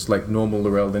 1.0, was like normal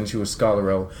Laurel. Then she was Scar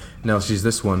Laurel. Now she's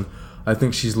this one. I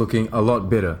think she's looking a lot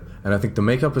better, and I think the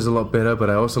makeup is a lot better.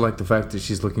 But I also like the fact that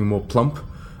she's looking more plump.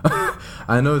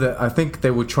 I think they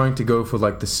were trying to go for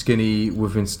like the skinny,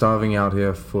 we've been starving out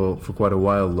here for quite a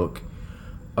while look.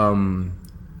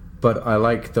 But I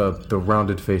like the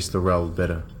rounded face Laurel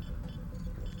better.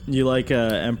 You like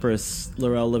Empress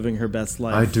Laurel living her best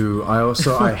life? I do. I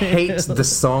hate the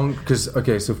song because,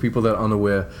 okay, so for people that are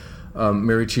unaware,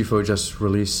 Mary Chieffo just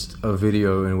released a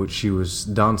video in which she was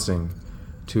dancing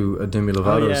to a Demi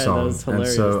Lovato song. And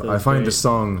so I find the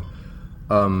song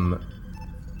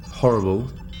horrible.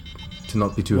 To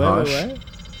not be too harsh. What?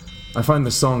 I find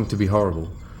the song to be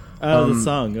horrible. Oh, the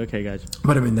song. Okay, gotcha.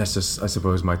 But I mean, that's just, I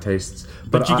suppose, my tastes.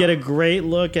 But you get a great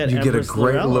look at Empress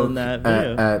Laurel in that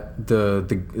video. At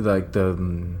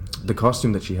the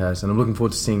costume that she has, and I'm looking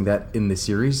forward to seeing that in the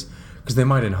series because they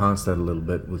might enhance that a little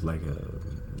bit with like a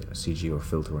CG or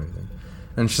filter or anything.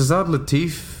 And Shazad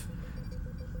Latif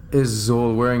is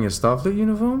all wearing a Starfleet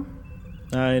uniform.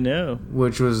 I know.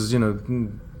 Which was,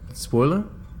 spoiler,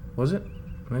 was it?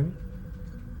 Maybe.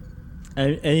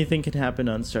 Anything can happen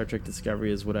on Star Trek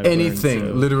Discovery is what I've learned. So.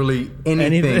 Literally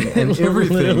anything and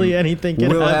everything literally anything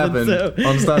will happen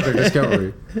on Star Trek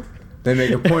Discovery. They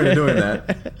make a point of doing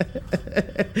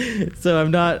that. So I'm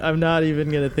not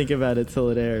even gonna think about it till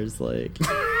it airs, like.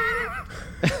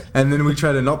 And then we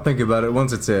try to not think about it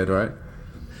once it's aired, right?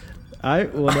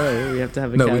 No, we have to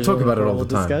have a no. We talk about it all the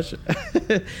time.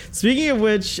 Discussion. Speaking of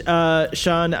which,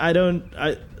 Sean, I don't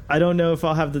know if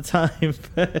I'll have the time,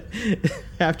 but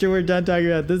after we're done talking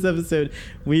about this episode,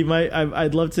 we might.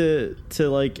 I'd love to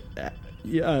like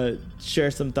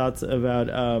share some thoughts about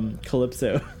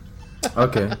Calypso.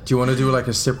 Okay. Do you want to do like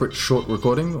a separate short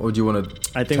recording, or do you want to?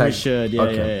 I think we should. Yeah,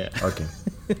 okay. Yeah. Okay.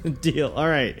 Deal. All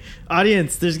right,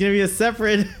 audience. There's gonna be a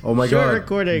separate short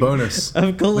recording bonus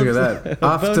of Calypso. Look at that.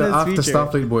 After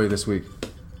Starfleet Boy this week.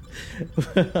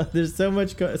 There's so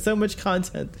much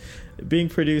content being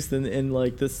produced in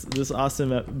like this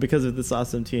awesome because of this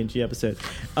awesome TNG episode.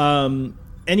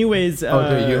 Anyways,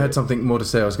 okay, you had something more to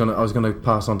say. I was gonna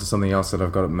pass on to something else that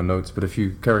I've got in my notes, but if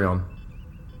you carry on.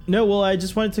 No, well, I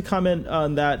just wanted to comment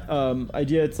on that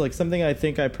idea. It's like something I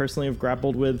think I personally have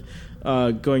grappled with,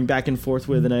 going back and forth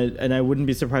with, and I wouldn't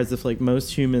be surprised if like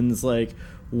most humans like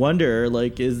wonder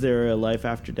like, is there a life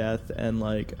after death? And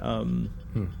like,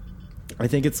 I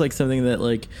think it's like something that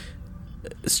like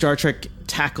Star Trek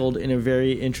tackled in a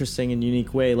very interesting and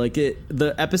unique way. Like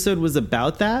the episode was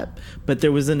about that, but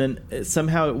there was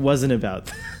somehow it wasn't about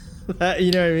that.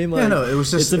 You know what I mean? Like, yeah, no, it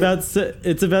was just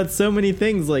it's about so many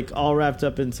things, like all wrapped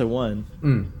up into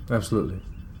one. Absolutely.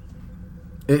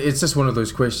 It's just one of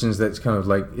those questions that's kind of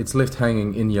like it's left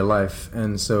hanging in your life,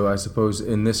 and so I suppose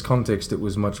in this context it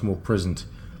was much more present.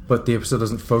 But the episode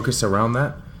doesn't focus around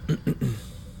that.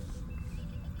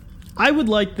 I would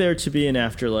like there to be an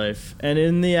afterlife, and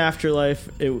in the afterlife,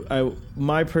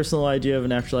 my personal idea of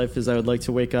an afterlife is I would like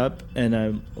to wake up and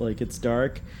I'm like it's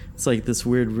dark, it's like this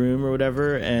weird room or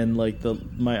whatever, and like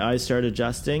my eyes start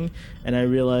adjusting, and I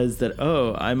realize that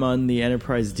I'm on the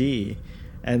Enterprise D,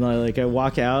 and I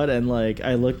walk out and like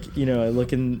I look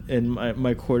in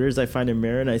my quarters, I find a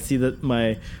mirror and I see that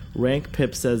my rank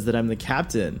pip says that I'm the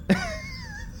captain.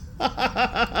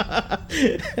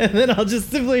 And then I'll just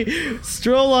simply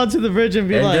stroll onto the bridge and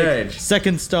be like,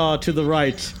 second star to the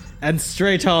right and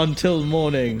straight on till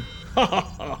morning.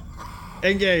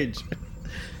 Engage.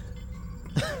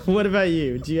 What about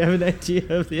you? Do you have an idea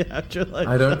of the afterlife?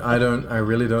 I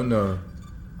really don't know.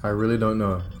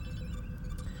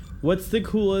 What's the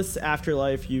coolest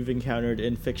afterlife you've encountered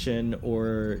in fiction,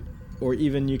 or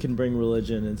even you can bring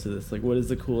religion into this? Like, what is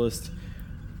the coolest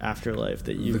afterlife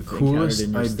that you've encountered in your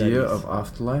studies? The coolest idea of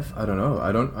afterlife? I don't know.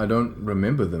 I don't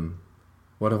remember them.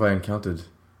 What have I encountered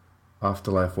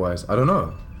afterlife wise? I don't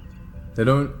know. They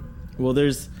don't. Well,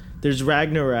 there's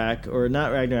Ragnarok, or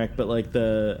not Ragnarok, but like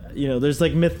there's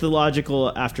like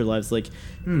mythological afterlives. Like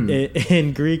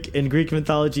in Greek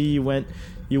mythology, you went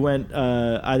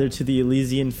either to the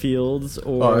Elysian fields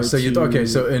or so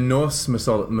in Norse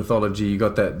mythology you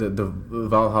got the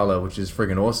Valhalla, which is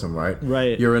friggin' awesome, right?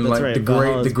 Right. You're in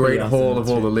the great hall of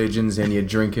all the legends, and you're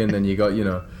drinking, and you got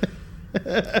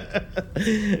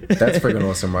that's friggin'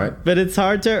 awesome, right? But it's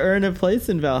hard to earn a place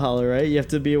in Valhalla, right? You have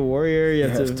to be a warrior. You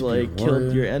have to like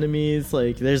kill your enemies.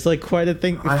 Like there's like quite a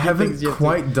thing. I haven't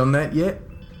quite done that yet,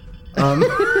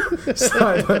 so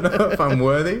I don't know if I'm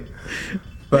worthy.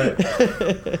 But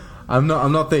I'm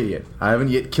not there yet. I haven't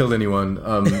yet killed anyone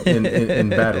in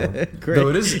battle. Great. Though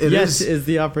it is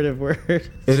the operative word.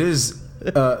 It is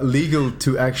legal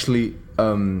to actually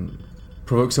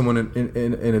provoke someone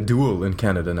in a duel in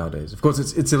Canada nowadays. Of course,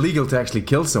 it's illegal to actually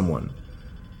kill someone.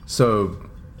 So,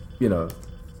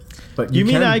 but you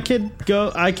mean I could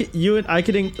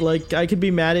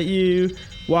be mad at you,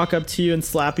 walk up to you and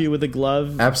slap you with a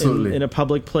glove in a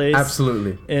public place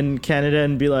in Canada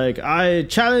and be like, I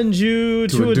challenge you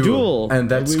to a duel, and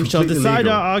that's we shall decide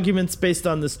legal. our arguments based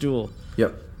on this duel.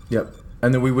 Yep.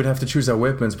 And then we would have to choose our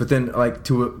weapons, but then like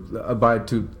to abide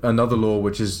to another law,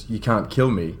 which is you can't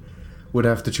kill me, would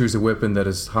have to choose a weapon that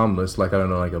is harmless, like I don't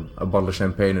know, like a bottle of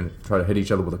champagne, and try to hit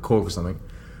each other with a cork or something.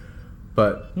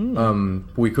 But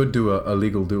we could do a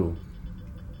legal duel.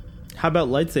 How about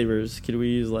lightsabers? Could we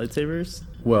use lightsabers?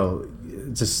 Well,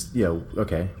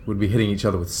 okay. We'd be hitting each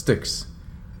other with sticks.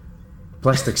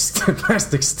 Plastic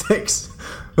sticks.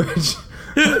 Which,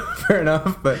 fair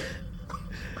enough, but...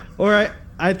 Or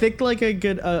I think like a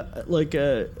good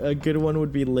a good one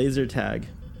would be laser tag.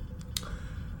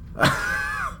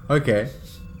 Okay.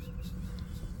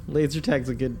 Laser tag's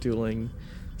a good dueling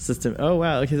system. Oh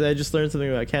wow, because I just learned something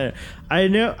about Canada. I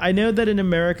know that in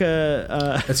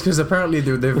America it's because apparently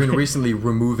they've been recently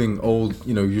removing old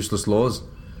useless laws,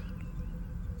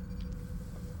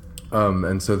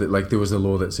 and so that like there was a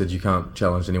law that said you can't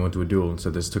challenge anyone to a duel, and so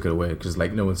this took it away because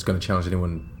like no one's going to challenge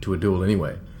anyone to a duel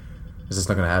anyway. It's just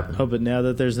not going to happen. Oh, but now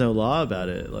that there's no law about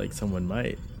it, like someone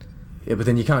might. Yeah, but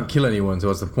then you can't kill anyone, so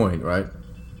what's the point, right?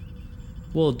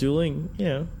 Well, dueling,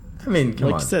 I mean, come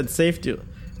on. Like you said, safe duel.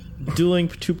 Dueling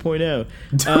 2.0.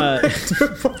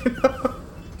 2.0.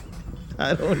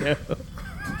 I don't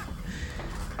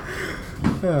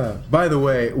know. By the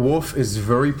way, Worf is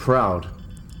very proud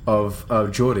of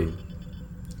Geordi.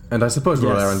 And I suppose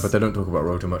Rod Aaron, but they don't talk about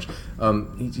Ro too much.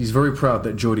 He's very proud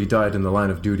that Geordi died in the line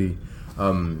of duty.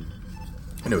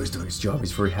 He's doing his job.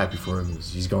 He's very happy for him.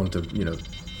 He's gone to,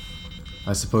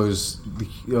 I suppose the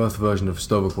Earth version of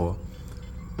Sto-Vo-Kor.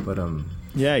 But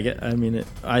yeah,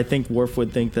 I think Worf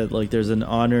would think that like there's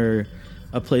a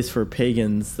place for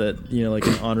pagans, that like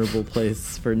an honorable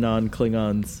place for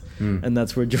non-Klingons, and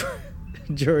that's where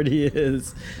Geordi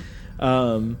is.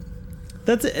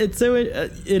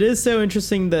 It is so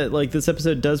interesting that like this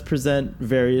episode does present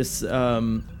various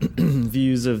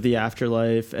views of the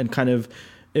afterlife and kind of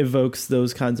evokes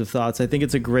those kinds of thoughts. I think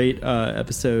it's a great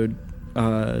episode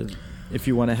if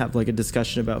you want to have like a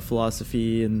discussion about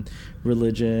philosophy and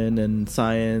religion and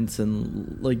science,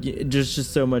 and like there's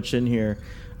just so much in here.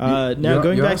 You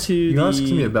asked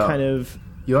me about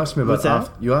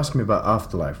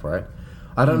afterlife, right?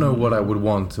 I don't know what I would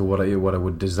want or what I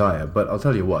would desire, but I'll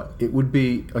tell you what. It would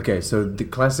be okay. So the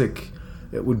classic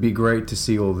it would be great to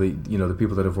see all the the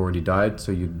people that have already died.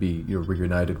 So you're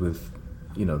reunited with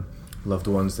loved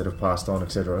ones that have passed on,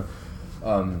 etc.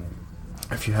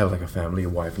 If you have like a family, a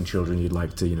wife and children, you'd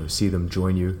like to see them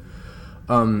join you.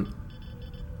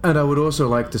 And I would also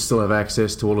like to still have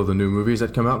access to all of the new movies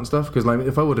that come out and stuff. Because like,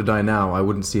 if I were to die now, I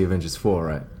wouldn't see Avengers 4,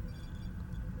 right?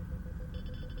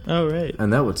 Oh, right.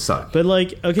 And that would suck. But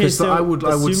like, okay, so I would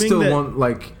still want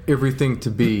like everything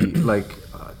to be like,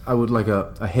 I would like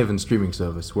a heaven streaming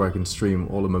service where I can stream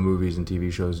all of my movies and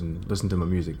TV shows and listen to my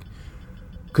music.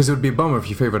 Because it would be a bummer if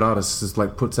your favorite artist just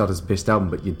like puts out his best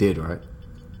album, but you're dead, right?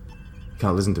 You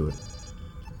can't listen to it.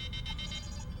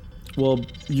 Well,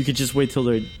 you could just wait till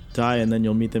they die, and then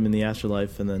you'll meet them in the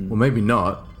afterlife, and then... Well, maybe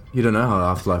not. You don't know how the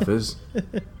afterlife is.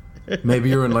 Maybe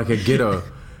you're in, like, a ghetto,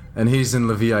 and he's in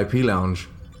the VIP lounge.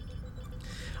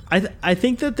 I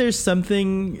think that there's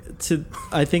something to...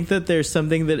 I think that there's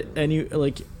something that any...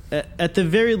 Like, at the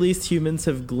very least, humans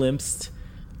have glimpsed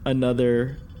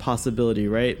another possibility,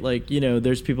 right? Like,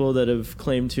 there's people that have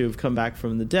claimed to have come back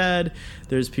from the dead.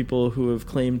 There's people who have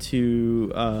claimed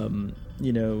to, I'll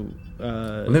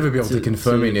never be able to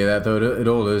confirm any of that, though. It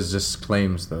all is just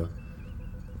claims, though.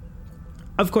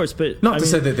 Of course, but not to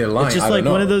say that they're lying. It's just like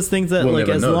one of those things that, like,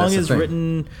 as long as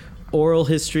written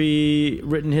history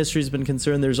has been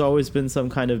concerned, there's always been some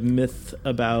kind of myth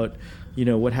about,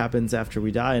 what happens after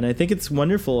we die, and I think it's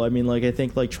wonderful. I mean, like, I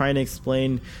think like trying to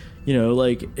explain,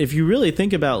 like if you really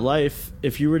think about life,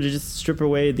 if you were to just strip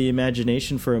away the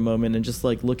imagination for a moment and just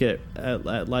like look at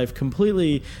life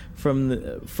completely from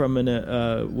an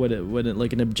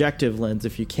objective lens,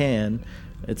 if you can.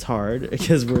 It's hard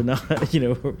because we're not,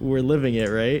 we're living it,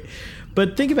 right?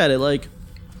 But think about it, like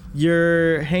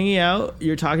you're hanging out,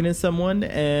 you're talking to someone,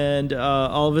 and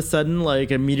all of a sudden,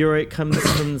 like a meteorite comes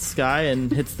from the sky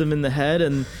and hits them in the head,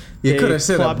 and you could have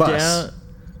said a bus. Down.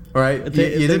 Right, you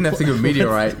didn't have to go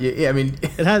meteorite. Yeah, I mean,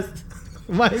 it has.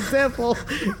 My example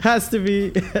has to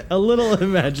be a little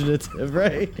imaginative,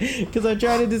 right? Because I'm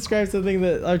trying to describe something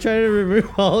that I'm trying to remove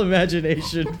all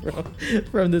imagination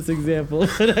from this example,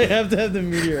 but I have to have the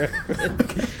meteorite.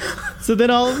 So then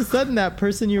all of a sudden, that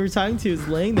person you were talking to is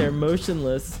laying there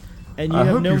motionless, and you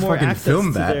have no more access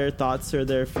to their thoughts or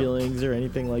their feelings or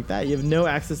anything like that. You have no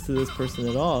access to this person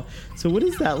at all. So what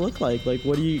does that look like? Like,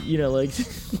 what do like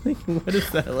what is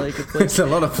that like? It's like it's a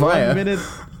lot of fire. 1 minute.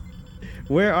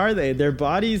 Where are they? Their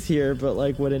body's here, but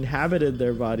like what inhabited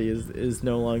their body is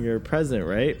no longer present,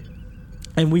 right?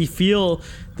 And we feel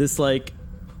this like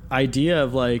idea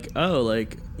of like, oh,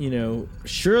 like,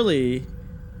 surely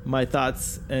my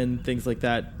thoughts and things like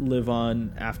that live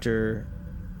on after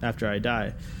I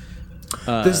die.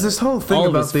 There's this whole thing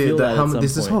about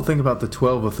this whole thing about the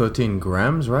 12 or 13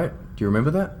 grams, right? Do you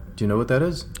remember that? Do you know what that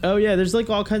is? Oh yeah, there's like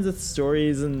all kinds of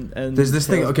stories and there's this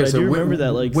thing. Okay, so I do remember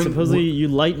that, like, supposedly you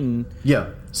lighten.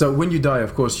 Yeah. So when you die,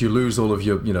 of course, you lose all of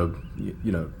your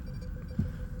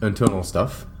internal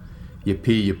stuff. Your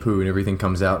pee, your poo, and everything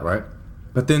comes out, right?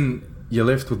 But then you're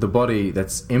left with the body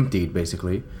that's emptied,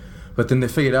 basically. But then they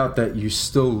figured out that you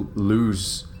still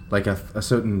lose like a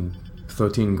certain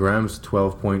 13 grams,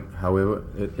 12 point, however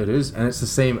it is, and it's the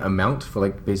same amount for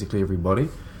like basically every body.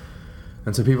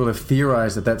 And so people have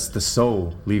theorized that that's the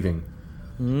soul leaving.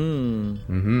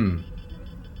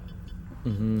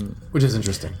 Which is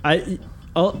interesting.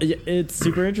 It's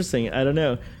super interesting. I don't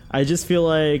know. I just feel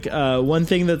like one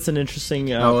thing that's an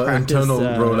interesting our practice, internal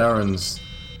Rolarans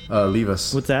leave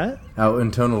us. What's that? Our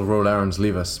internal Rolarans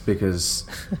leave us because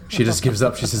she just gives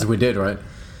up. She says we're dead, right?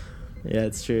 Yeah,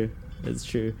 it's true. It's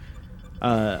true.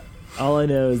 All I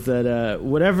know is that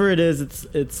whatever it is,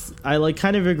 it's. I like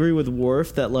kind of agree with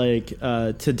Worf that like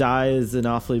to die is an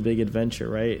awfully big adventure,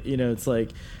 right? It's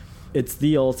like it's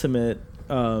the ultimate.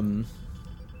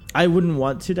 I wouldn't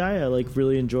want to die. I like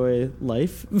really enjoy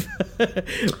life,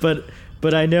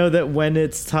 but I know that when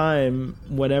it's time,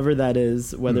 whenever that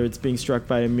is, whether it's being struck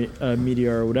by a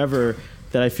meteor or whatever,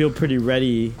 that I feel pretty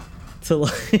ready to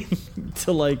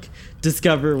like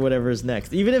discover whatever's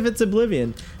next, even if it's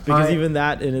oblivion, because even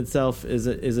that in itself is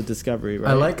a discovery, right?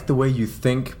 I like the way you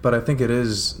think, but I think it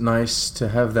is nice to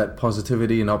have that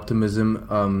positivity and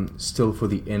optimism still for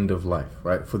the end of life,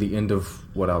 right? For the end of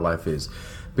what our life is.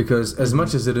 Because as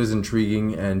much as it is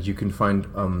intriguing and you can find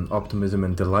optimism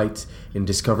and delight in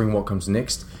discovering what comes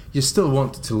next, you still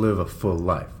want to live a full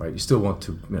life, right? You still want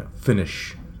to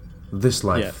finish this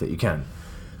life that you can,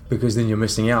 because then you're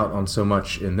missing out on so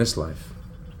much in this life.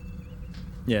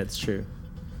 Yeah, it's true.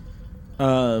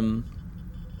 I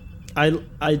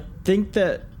think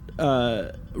that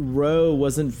Ro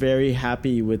wasn't very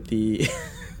happy with the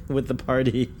with the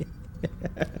party.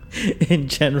 in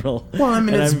general. Well, I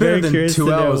mean, it's better than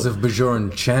 2 hours of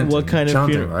Bajoran chanting. What kind of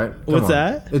chanting, right? What's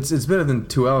that? It's better than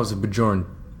 2 hours of Bajoran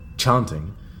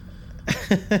chanting.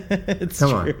 It's Come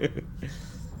true. on.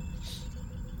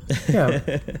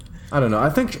 Yeah. I don't know. I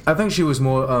think she was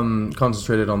more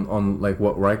concentrated on like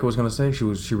what Riker was gonna say.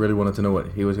 She really wanted to know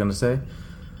what he was gonna say.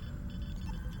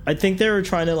 I think they were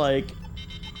trying to like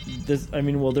this. I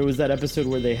mean, well, there was that episode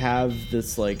where they have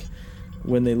this like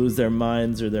when they lose their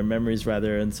minds or their memories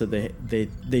rather, and so they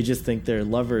just think they're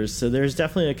lovers. So there's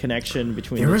definitely a connection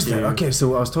between. There the is two. that. Okay,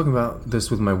 so I was talking about this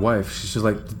with my wife. She's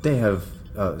like, "Did they have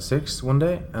sex one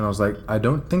day?" And I was like, "I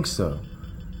don't think so."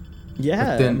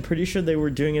 Yeah, I'm pretty sure they were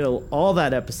doing it all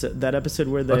that episode. That episode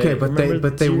where they but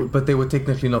they were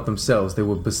technically not themselves. They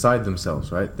were beside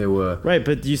themselves, right? They were right,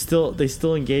 but they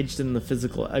still engaged in the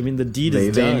physical. I mean, the deed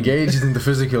is done. They engaged in the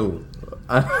physical.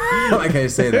 Like I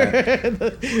say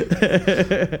that.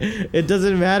 It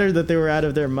doesn't matter that they were out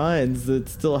of their minds. It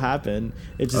still happened.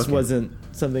 It just wasn't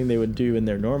something they would do in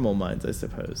their normal minds, I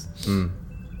suppose.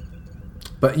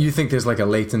 But you think there's like a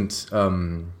latent.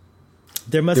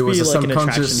 There must be like an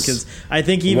attraction, because I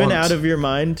think even out of your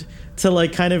mind, to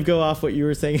like kind of go off what you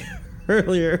were saying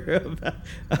earlier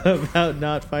about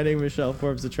not finding Michelle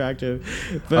Forbes attractive,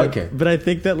 but I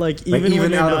think that like even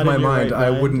when out of my mind,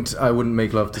 I wouldn't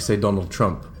make love to say Donald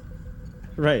Trump.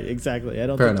 Right, exactly. I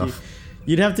don't Fair think enough.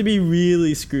 You'd have to be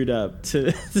really screwed up to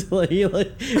like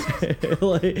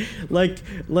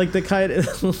the kind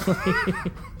of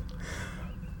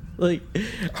like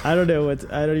I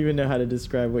don't even know how to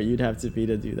describe what you'd have to be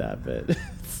to do that, but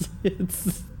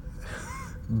it's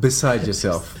beside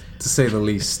yourself, to say the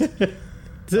least.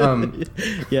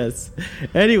 Yes.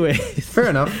 Anyway, fair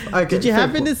enough. Did you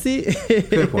happen to see?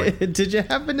 Fair point. Did you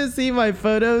happen to see my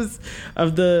photos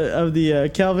of the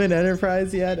Kelvin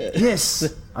Enterprise yet?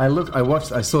 Yes. I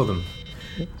saw them.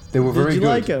 They were very good.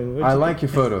 Like them? I like your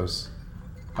photos.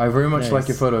 I very much like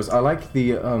your photos. I like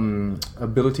the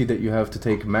ability that you have to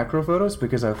take macro photos,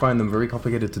 because I find them very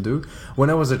complicated to do. When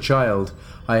I was a child,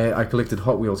 I collected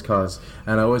Hot Wheels cars,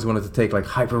 and I always wanted to take like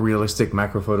hyper realistic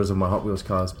macro photos of my Hot Wheels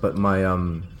cars, but my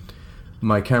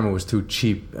camera was too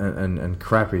cheap and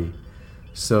crappy,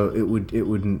 so it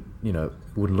wouldn't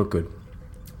look good.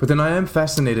 But then I am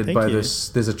fascinated by this.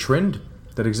 There's a trend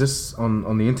that exists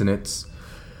on the internet,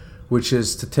 which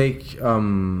is to take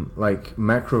like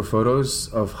macro photos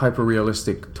of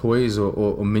hyper-realistic toys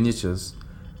or miniatures,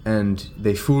 and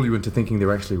they fool you into thinking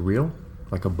they're actually real,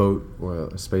 like a boat or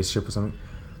a spaceship or something.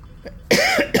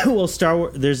 Well, Star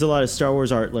Wars. There's a lot of Star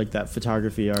Wars art like that,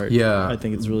 photography art. Yeah, I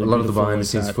think it's really a lot of the beautiful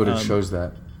behind-the-scenes footage shows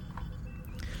that.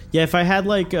 Yeah, if I had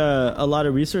like a lot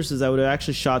of resources, I would have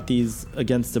actually shot these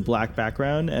against a black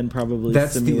background and probably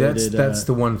simulated. That's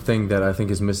the one thing that I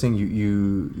think is missing.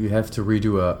 You have to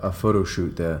redo a photo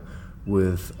shoot there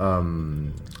with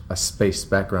a space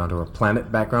background or a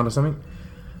planet background or something.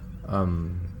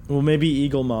 Well, maybe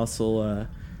Eagle Moss will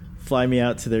fly me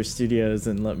out to their studios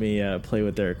and let me play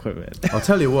with their equipment. I'll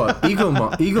tell you what, Eagle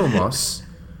Moss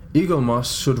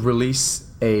should release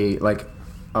a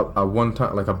one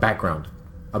time, like a background.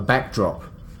 A backdrop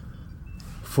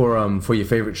for your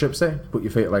favorite ship, say. Put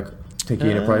your favorite, like, take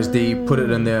your Enterprise D, put it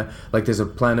in there, like there's a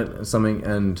planet or something,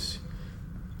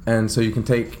 and so you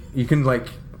can like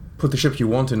put the ship you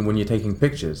want in when you're taking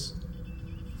pictures,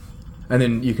 and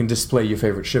then you can display your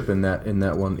favorite ship in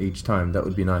that one each time. That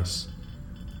would be nice.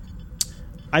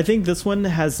 I think this one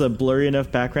has a blurry enough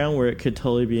background where it could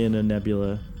totally be in a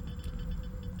nebula.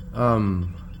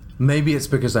 Maybe it's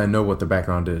because I know what the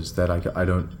background is that I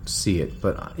don't see it,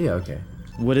 but yeah, okay.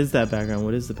 What is that background?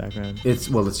 What is the background? It's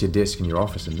your desk in your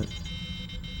office, isn't it?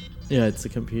 Yeah, it's a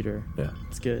computer. Yeah,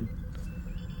 it's good.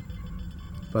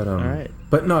 But all right.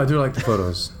 But no, I do like the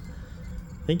photos.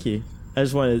 Thank you. I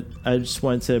just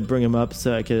wanted to bring them up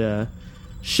so I could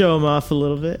show them off a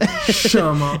little bit.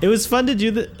 Show them off. It was fun to do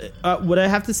the. What I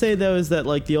have to say though is that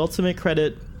like the ultimate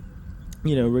credit,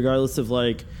 regardless of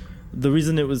like. The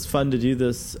reason it was fun to do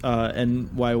this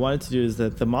and why I wanted to do is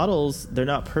that the models, they're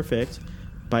not perfect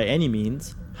by any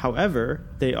means. However,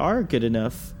 they are good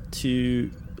enough to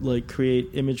like create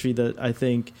imagery that I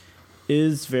think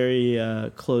is very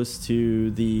close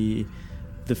to the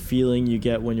feeling you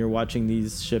get when you're watching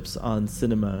these ships on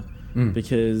cinema.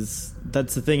 Because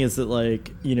that's the thing is that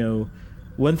like,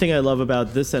 one thing I love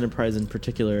about this Enterprise in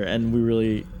particular, and we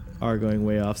really are going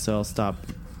way off, so I'll stop.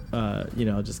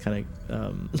 I'll just kind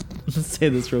of say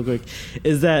this real quick,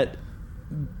 is that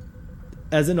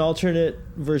as an alternate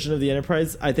version of the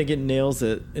Enterprise, I think it nails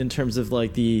it in terms of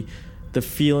like the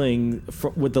feeling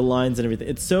with the lines and everything.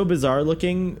 It's so bizarre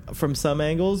looking from some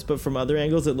angles, but from other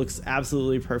angles, it looks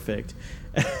absolutely perfect.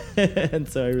 and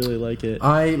so I really like it.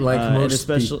 I like most and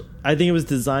especially, I think it was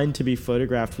designed to be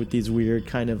photographed with these weird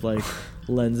kind of like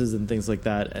lenses and things like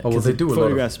that. Oh well, they do a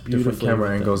lot of different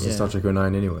camera angles in Star Trek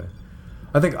 09 anyway.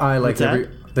 I think I like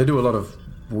they do a lot of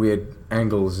weird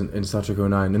angles in Star Trek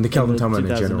 09 and the Kelvin timeline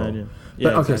in general. Yeah.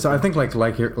 But okay, so I think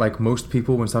like most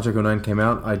people, when Star Trek 09 came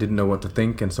out, I didn't know what to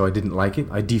think, and so I didn't like it.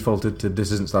 I defaulted to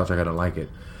this isn't Star Trek, I don't like it.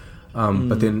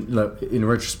 But then, in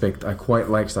retrospect, I quite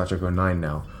like Star Trek 09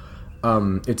 now.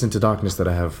 It's Into Darkness that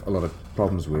I have a lot of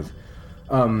problems with.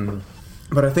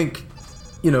 But I think,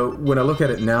 when I look at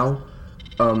it now,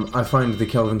 I find the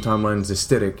Kelvin timeline's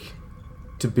aesthetic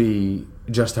to be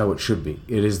just how it should be.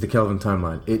 It is the Kelvin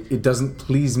timeline. It doesn't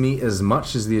please me as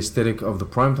much as the aesthetic of the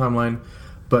Prime timeline,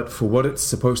 but for what it's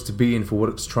supposed to be and for what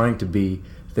it's trying to be,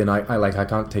 then I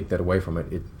can't take that away from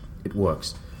it. It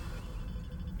works.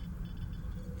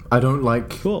 I don't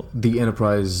like the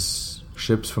Enterprise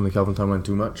ships from the Kelvin timeline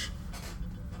too much,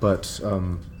 but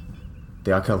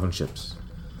they are Kelvin ships.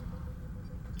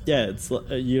 Yeah, it's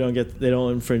they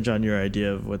don't infringe on your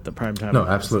idea of what the Prime timeline. No,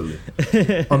 absolutely.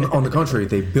 on the contrary,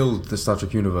 they build the Star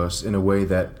Trek universe in a way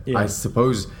that I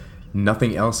suppose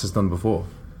nothing else has done before.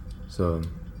 So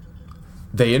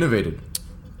they innovated.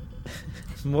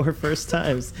 More first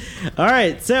times. All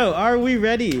right, so are we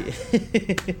ready?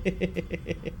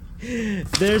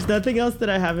 There's nothing else that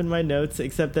I have in my notes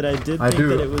except that I did think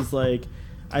that it was like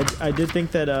I did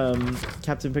think that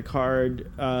Captain Picard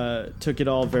took it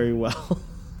all very well.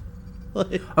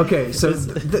 Okay, so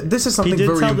this is something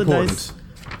very important.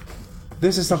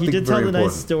 This is something very important. He did tell the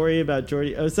nice story about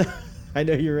Geordi. Oh, so, I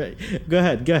know you're right. Go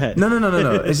ahead.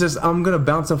 No. It's just I'm gonna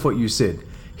bounce off what you said.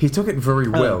 He took it very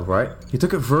well, right? He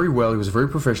took it very well. He was very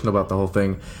professional about the whole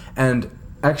thing, and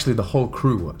actually the whole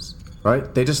crew was,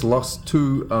 right? They just lost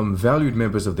two valued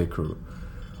members of their crew.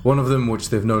 One of them,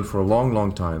 which they've known for a long,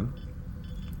 long time,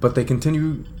 but they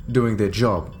continue doing their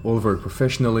job all very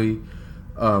professionally.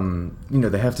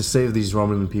 They have to save these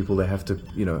Romulan people. They have to,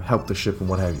 help the ship and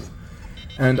what have you.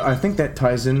 And I think that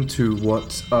ties into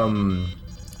what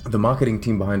the marketing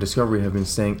team behind Discovery have been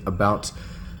saying about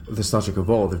the Star Trek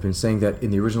Evolved. They've been saying that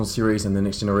in the original series and the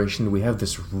Next Generation, we have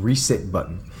this reset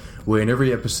button where in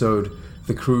every episode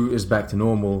the crew is back to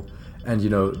normal and,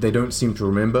 they don't seem to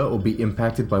remember or be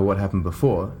impacted by what happened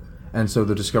before. And so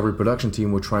the Discovery production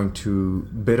team were trying to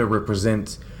better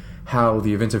represent how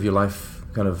the events of your life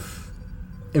kind of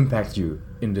impact you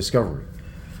in Discovery.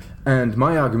 And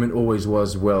my argument always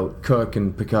was, well, Kirk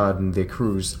and Picard and their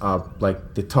crews are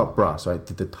like the top brass, right?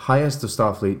 The highest of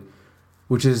Starfleet,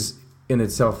 which is in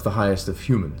itself the highest of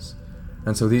humans.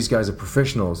 And so these guys are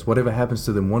professionals. Whatever happens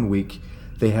to them one week,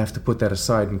 they have to put that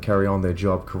aside and carry on their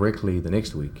job correctly the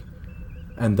next week.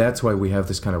 And that's why we have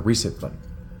this kind of reset button.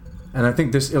 And I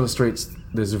think this illustrates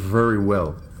this very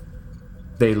well.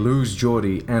 They lose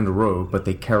Geordi and Ro, but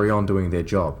they carry on doing their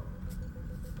job.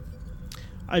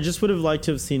 I just would have liked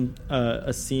to have seen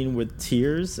a scene with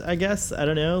tears, I guess. I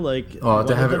don't know,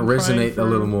 to have it resonate a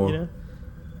little more.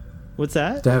 What's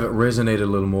that? To have it resonate a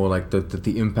little more, like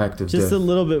the impact of just death. A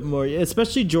little bit more,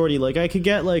 especially Geordi. Like I could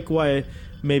get why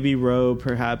maybe Ro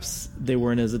perhaps they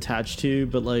weren't as attached to,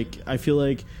 but I feel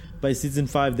like by season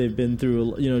 5 they've been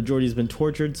through. Geordi's been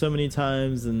tortured so many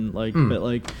times, and but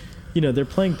they're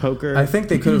playing poker. I think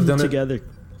they could have done together it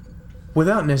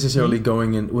without necessarily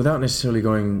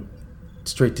going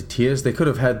straight to tears. They could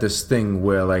have had this thing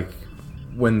where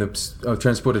when the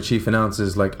transporter chief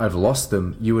announces I've lost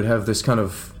them, you would have this kind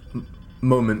of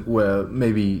moment where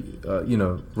maybe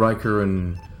Riker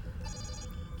and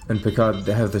Picard,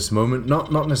 they have this moment,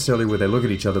 not necessarily where they look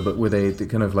at each other, but where they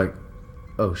kind of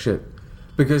oh shit,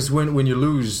 because when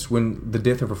the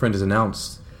death of a friend is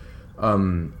announced,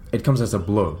 it comes as a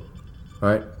blow,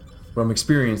 right? From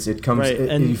experience, it comes, right,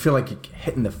 and you feel like you're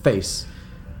hit in the face.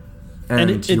 And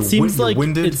it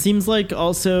seems like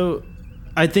also,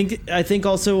 I think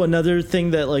also another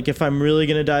thing that if I'm really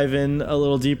gonna dive in a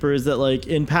little deeper is that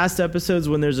in past episodes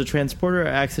when there's a transporter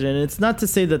accident, it's not to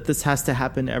say that this has to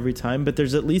happen every time, but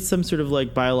there's at least some sort of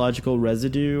biological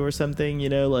residue or something.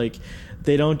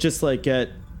 They don't just get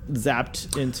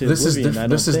zapped into oblivion.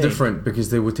 This is different because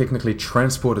they were technically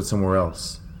transported somewhere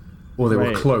else, or they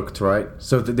were cloaked, right?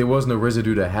 So there was no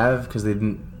residue to have because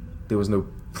there was no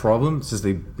problem. It's just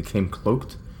they became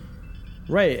cloaked.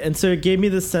 Right, and so it gave me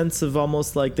the sense of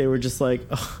almost like they were just oh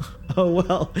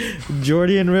well,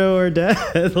 Geordi and Ro are dead.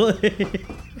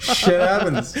 Shit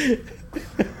happens.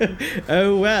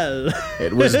 Oh well.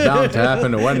 It was bound to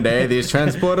happen one day. These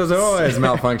transporters are always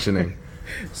malfunctioning.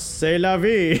 C'est la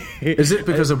vie. Is it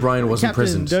because O'Brien wasn't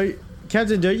present?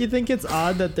 Captain, don't you think it's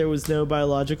odd that there was no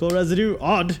biological residue?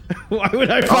 Odd. Why would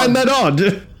I find that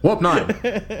odd? Warp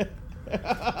 9.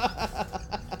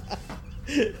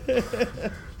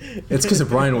 It's because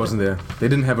O'Brien wasn't there. They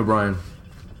didn't have O'Brien.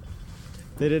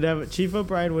 They didn't have Chief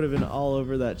O'Brien would have been all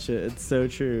over that shit. It's so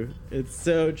true. It's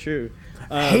so true.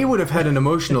 He would have had an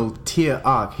emotional tear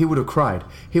arc. He would have cried.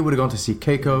 He would have gone to see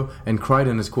Keiko and cried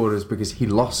in his quarters because he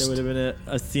lost. There would have been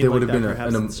a scene like that,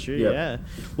 perhaps. It's true. Yeah.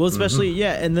 Well, especially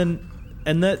and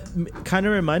that kind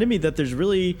of reminded me that there's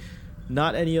really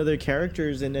not any other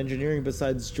characters in engineering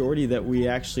besides Geordi that we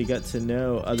actually get to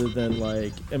know, other than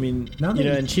like, I mean,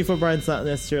 and Chief O'Brien's not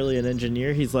necessarily an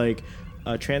engineer. He's like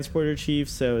a transporter chief,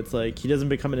 so it's like he doesn't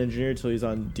become an engineer until he's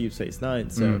on Deep Space Nine.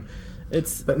 So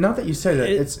but now that you say that,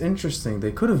 it's interesting.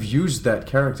 They could have used that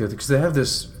character because they have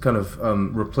this kind of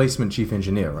replacement chief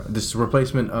engineer, right? This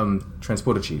replacement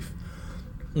transporter chief.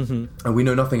 And we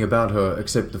know nothing about her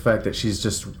except the fact that she's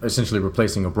just essentially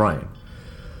replacing O'Brien.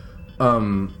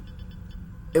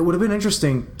 It would have been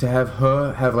interesting to have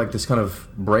her have like this kind of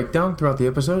breakdown throughout the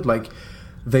episode. Like,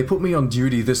 they put me on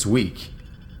duty this week,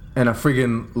 and I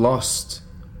friggin' lost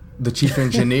the chief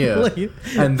engineer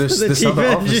and this other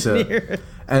officer,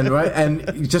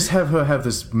 and just have her have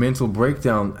this mental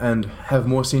breakdown and have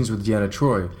more scenes with Deanna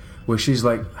Troi, where she's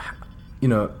like,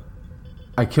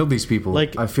 I killed these people.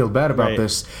 Like, I feel bad about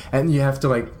this, and you have to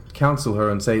like counsel her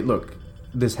and say, look,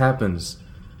 this happens.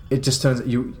 It just turns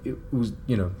it was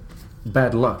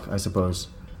bad luck, I suppose.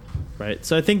 Right.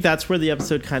 So I think that's where the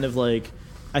episode kind of like,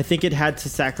 I think it had to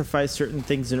sacrifice certain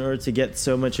things in order to get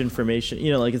so much information.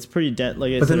 Like it's pretty dense.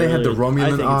 Like, but then they had the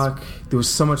Romulan arc. There was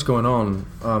so much going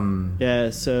on. Yeah.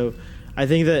 So I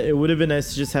think that it would have been nice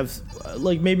to just have,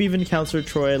 like, maybe even Counselor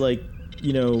Troi, like,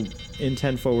 in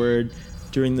 10 Forward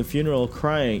during the funeral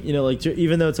crying. Like,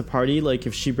 even though it's a party, like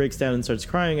if she breaks down and starts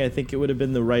crying, I think it would have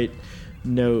been the right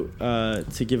note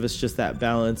to give us just that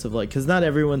balance of like, because not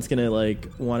everyone's gonna like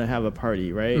want to have a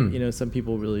party, right? Some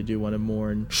people really do want to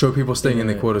mourn, show people staying in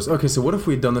their quarters. Okay, so what if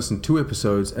we had done this in 2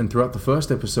 episodes, and throughout the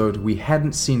first episode we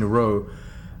hadn't seen Ro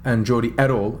and Geordi at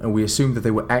all, and we assumed that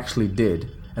they were actually dead,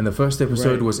 and the first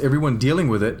episode was everyone dealing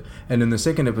with it, and in the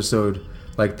second episode,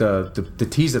 like the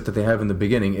teaser that they have in the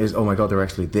beginning is, oh my god, they're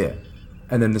actually there.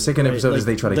 And then the second episode is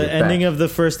they try to get back. The ending of the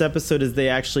first episode is they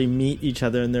actually meet each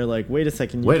other, and they're like, "Wait a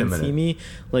second, you can see me?"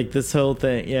 Like this whole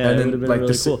thing, yeah, and it would have been like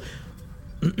really cool.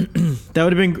 That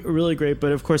would have been really great.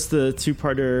 But of course, the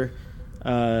 2-parter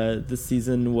this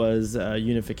season was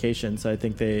Unification, so I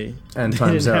think they didn't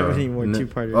have any more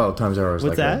 2-parters. Oh, Times Arrow is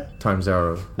what's that? Times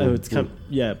Arrow.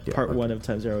 Part 1 of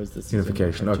Times Arrow is this season.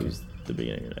 Unification. Okay, the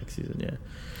beginning of next season. Yeah.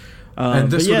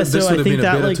 And this would have been a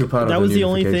better 2-parter. That was the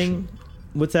only thing.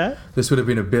 What's that? This would have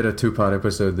been a better 2-part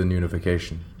episode than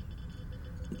Unification.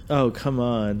 Oh, come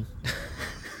on.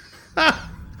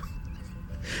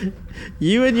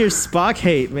 You and your Spock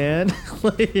hate, man.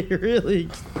 Like, you really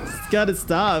gotta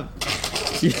stop.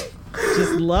 Just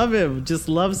love him. Just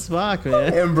love Spock,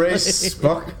 man. Embrace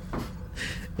Spock.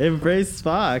 Embrace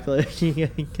Spock.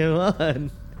 Like, come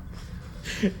on.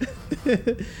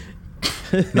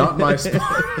 Not my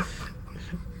Spock.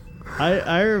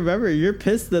 I remember you're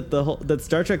pissed that that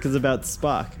Star Trek is about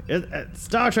Spock.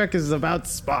 Star Trek is about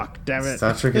Spock, damn it.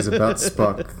 Star Trek is about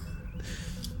Spock.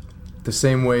 The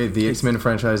same way the X-Men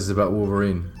franchise is about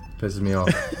Wolverine. Pisses me off.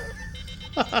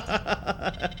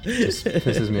 Just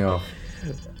pisses me off.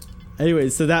 Anyway,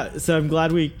 so I'm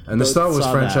glad we. And the Star Wars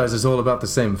franchise is all about the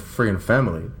same friggin'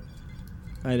 family.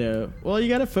 I know. Well, you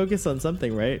gotta focus on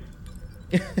something, right?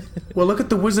 Well, look at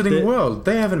the Wizarding World.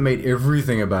 They haven't made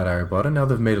everything about Harry Potter. Now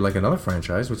they've made like another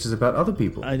franchise, which is about other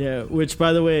people. I know. Which,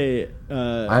 by the way,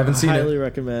 I haven't seen highly it.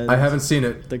 recommend. I haven't seen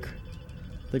it.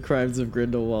 The Crimes of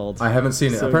Grindelwald. I haven't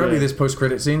seen it. So apparently, good. there's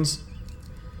post-credit scenes.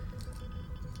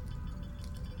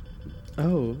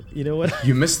 Oh, you know what?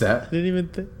 You missed that. I didn't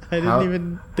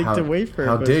even think to wait for.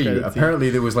 How dare you?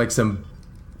 Apparently, there was like some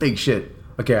big shit.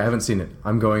 Okay, I haven't seen it.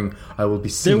 I will be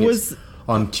seeing it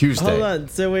on Tuesday. Hold on.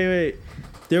 So wait.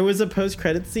 There was a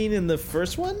post-credit scene in the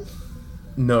first one?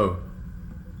 No.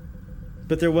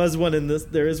 But there was one in this.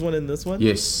 There is one in this one?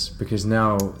 Yes, because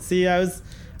now. See, I was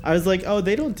like, oh,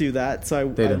 they don't do that, so I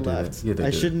left. Yeah, they do.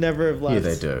 I should never have left.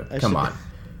 Yeah, they do. Come on.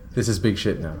 This is big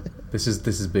shit now. This is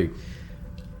big.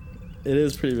 It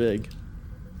is pretty big.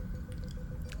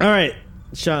 All right,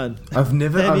 Sean. I've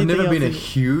never been a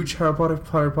huge Harry Potter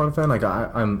fan. Like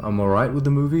I'm alright with the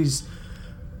movies,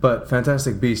 but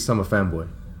Fantastic Beasts, I'm a fanboy.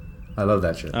 I love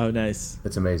that shit. Oh, nice.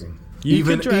 It's amazing.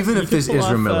 Even if there's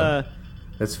Ezra Miller,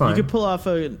 that's fine. You could pull off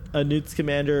a Newt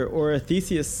Scamander or a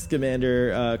Theseus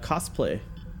Scamander cosplay.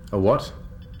 A what?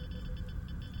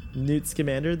 Newt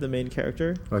Scamander, the main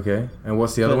character. Okay, and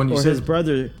what's the other one you said? His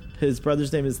brother. His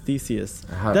brother's name is Theseus.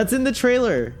 That's in the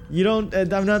trailer. You don't.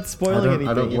 I'm not spoiling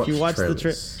anything. If you watch the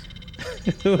trailer.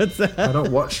 What's that? I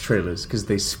don't watch trailers because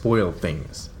they spoil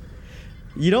things.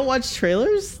 You don't watch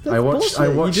trailers? That's I watch.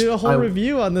 bullshit. You do a whole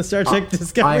review on the Star Trek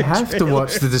Discovery. I have trailer. to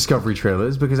watch the Discovery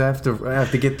trailers because I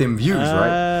have to get them views,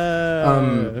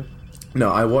 right? No,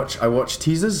 I watch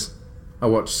teasers. I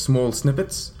watch small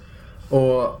snippets.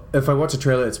 Or if I watch a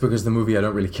trailer, it's because the movie I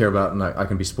don't really care about and I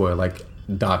can be spoiled, like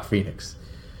Dark Phoenix.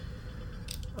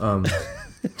 Tell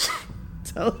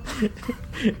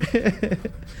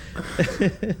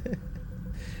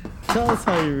us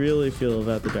how you really feel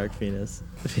about the Dark Phoenix.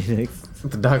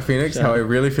 The Dark Phoenix? How I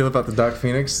really feel about the Dark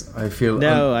Phoenix? I feel...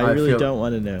 No, I really don't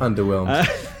want to know. Underwhelmed.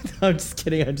 I'm just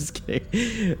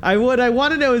kidding. What I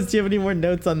want to know is, do you have any more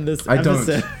notes on this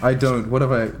episode? I don't. What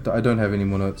have I don't have any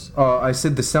more notes. Oh, I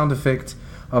said the sound effect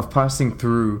of passing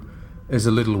through is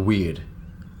a little weird.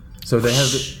 So they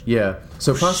have... Yeah.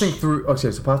 So passing through... Okay,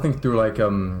 so passing through like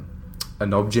an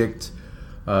object,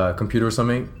 computer or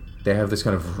something, they have this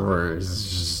kind of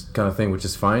thing, which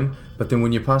is fine. But then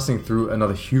when you're passing through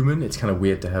another human, it's kind of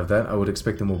weird to have that. I would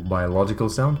expect a more biological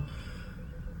sound.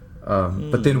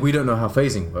 But then we don't know how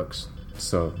phasing works.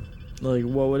 So, like,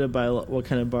 what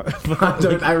kind of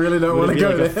I really don't want to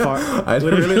go there. I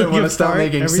really don't want to start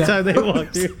making every time they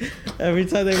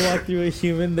walk through a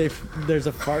human, there's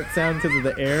a fart sound because of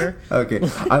the air. Okay,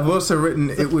 I've also written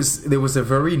there was a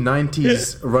very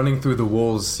 90s running through the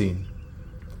walls scene.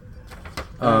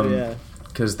 Yeah.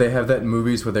 Because they have that in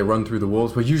movies where they run through the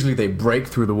walls, but usually they break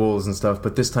through the walls and stuff.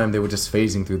 But this time they were just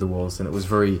phasing through the walls, and it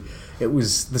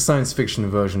was the science fiction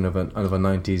version of a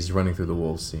 90s running through the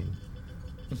walls scene.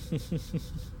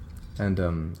 And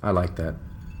I like that.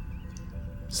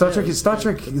 Star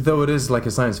Trek, though it is like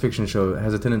a science fiction show,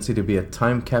 has a tendency to be a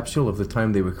time capsule of the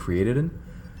time they were created in.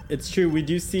 It's true. We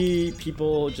do see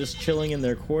people just chilling in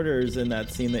their quarters in that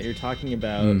scene that you're talking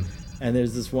about. And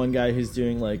there's this one guy who's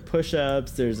doing like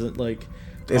push-ups. There's a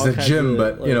gym,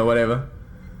 but whatever.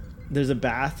 There's a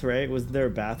bath, right? Was there a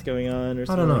bath going on or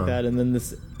something like that? And then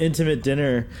this intimate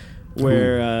dinner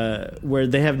where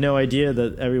they have no idea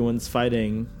that everyone's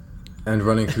fighting and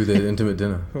running through the intimate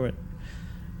dinner.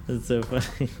 That's so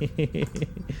funny.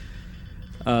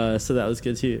 So that was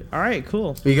good too. All right,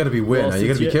 cool. But you got to be aware now. You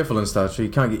got to be careful in Star Trek. You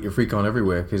can't get your freak on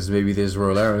everywhere because maybe there's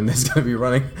Royal Air and there's going to be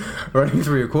running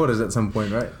through your quarters at some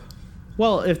point, right?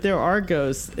 Well, if there are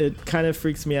ghosts, it kind of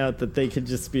freaks me out that they could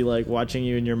just be like watching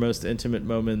you in your most intimate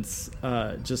moments,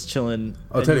 just chilling.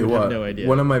 I'll tell you what. No idea.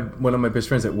 One of my best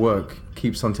friends at work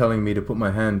keeps on telling me to put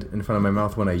my hand in front of my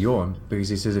mouth when I yawn because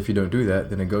he says if you don't do that,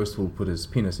 then a ghost will put his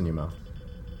penis in your mouth.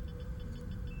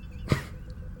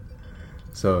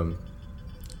 So,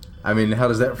 I mean, how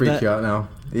does that freak you out now?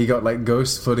 You got like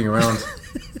ghosts floating around.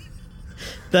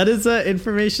 That is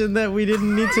information that we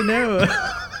didn't need to know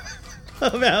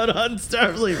about on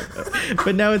Starfleet,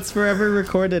 but now it's forever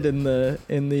recorded in the.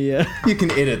 You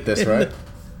can edit this, right?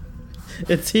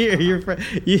 It's here.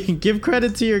 You can give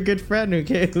credit to your good friend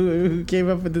who came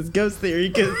up with this ghost theory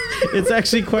because it's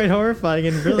actually quite horrifying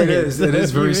and brilliant. It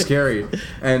is very scary,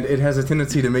 and it has a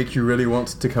tendency to make you really want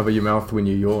to cover your mouth when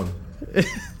you yawn.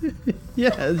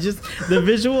 Yeah, just the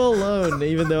visual alone,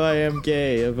 even though I am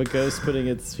gay, of a ghost putting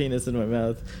its penis in my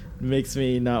mouth makes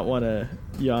me not want to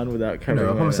yawn without covering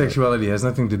my homosexuality has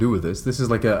nothing to do with this. This is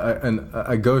like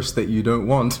a ghost that you don't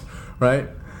want, right?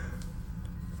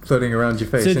 Floating around your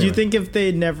face. So do you think if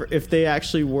they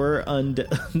actually were in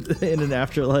an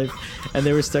afterlife and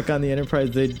they were stuck on the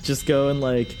Enterprise, they'd just go and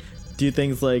like do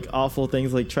things like awful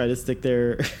things, like try to stick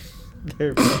their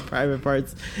private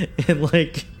parts in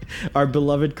like our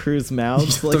beloved crew's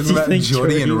mouths? Like, talking about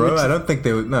Geordi and Ro? I don't think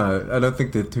they would. No, I don't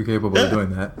think they're too capable of doing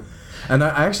that. And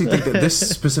I actually think that this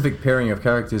specific pairing of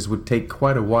characters would take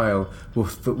quite a while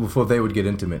before they would get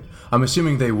intimate. I'm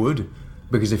assuming they would,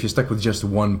 because if you're stuck with just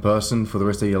one person for the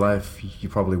rest of your life, you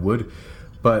probably would.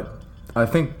 But I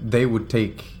think they would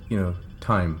take,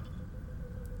 time.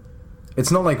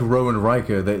 It's not like Ro and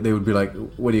Riker. They would be like,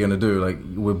 what are you going to do? Like,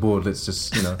 we're bored, let's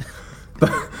just,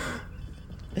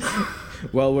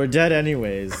 Well, we're dead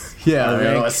anyways.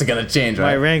 Yeah, it's going to change,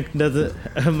 right?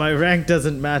 My rank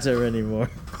doesn't matter anymore.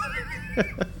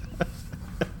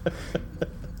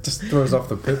 Just throws off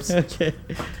the pips. Okay.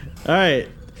 All right.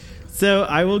 So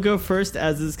I will go first,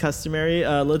 as is customary.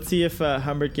 Let's see if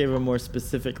Humbert gave a more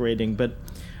specific rating, but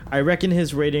I reckon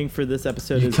his rating for this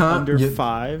episode is under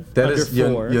 5. Under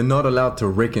 4. You're not allowed to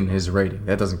reckon his rating.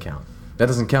 That doesn't count. That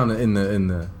doesn't count in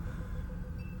the.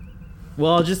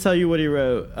 Well, I'll just tell you what he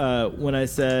wrote. When I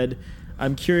said,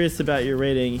 I'm curious about your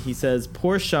rating, he says,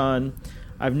 poor Sean,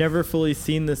 I've never fully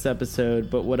seen this episode,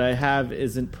 but what I have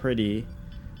isn't pretty.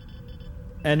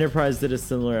 Enterprise did a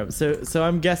similar episode. So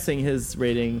I'm guessing his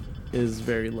rating is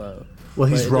very low. Well,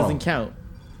 he's wrong. It doesn't count.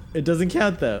 It doesn't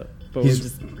count though. But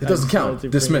it doesn't count.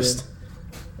 Dismissed.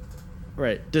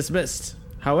 Right, dismissed.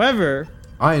 However,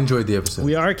 I enjoyed the episode.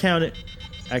 We are counting.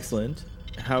 Excellent.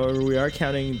 However, we are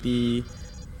counting the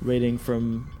rating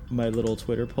from my little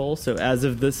Twitter poll. So as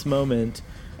of this moment,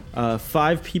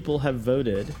 5 people have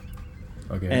voted.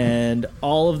 Okay. And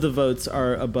all of the votes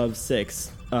are above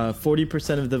 6.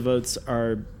 40% of the votes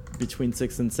are between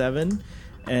 6 and 7,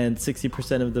 and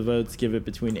 60% of the votes give it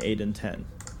between 8 and 10.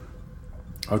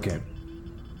 Okay.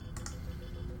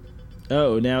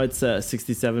 Oh, now it's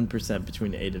 67%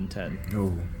 between 8 and 10.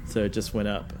 Oh. So it just went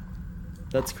up.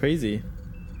 That's crazy.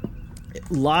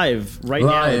 Live right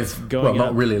now. It's going well, not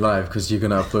up. really live because you're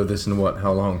gonna upload this in what?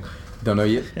 How long? Don't know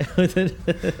yet.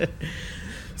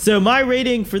 So my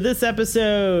rating for this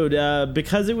episode,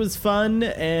 because it was fun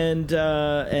and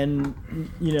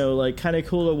you know, like kind of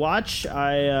cool to watch,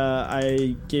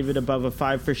 I gave it above a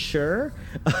 5 for sure.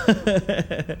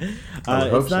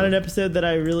 It's not an episode that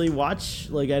I really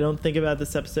watch. Like, I don't think about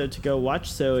this episode to go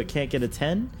watch, so it can't get a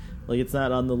 10. Like, it's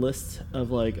not on the list of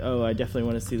like, oh, I definitely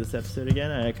want to see this episode again.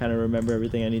 I kind of remember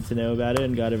everything I need to know about it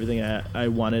and got everything I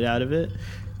wanted out of it.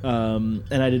 And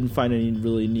I didn't find any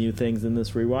really new things in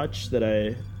this rewatch that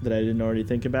I didn't already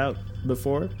think about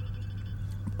before.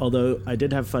 Although I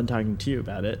did have fun talking to you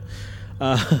about it.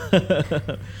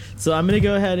 So I'm going to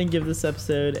go ahead and give this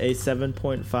episode a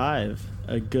 7.5.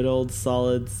 A good old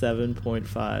solid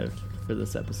 7.5 for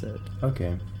this episode.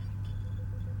 Okay.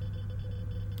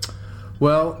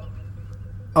 Well,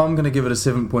 I'm going to give it a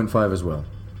 7.5 as well.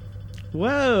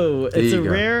 Whoa, it's a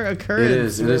rare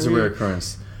occurrence. It is a rare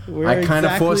occurrence. I kind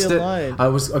of forced aligned. it. I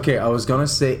was gonna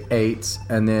say 8,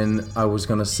 and then I was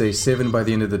gonna say 7 by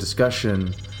the end of the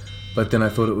discussion, but then I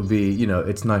thought it would be, you know,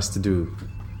 it's nice to do.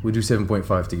 We do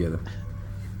 7.5 together.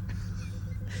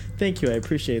 Thank you, I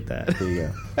appreciate that. There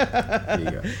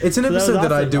you go. It's an episode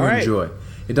that I do enjoy.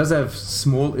 It does have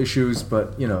small issues,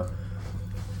 but you know,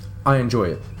 I enjoy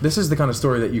it. This is the kind of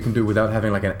story that you can do without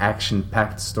having like an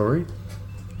action-packed story.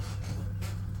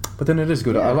 But then it is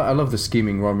good. Yeah. I love the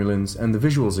scheming Romulans, and the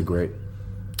visuals are great.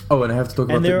 Oh, and I have to talk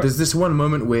about there's this one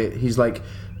moment where he's like,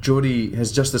 Geordi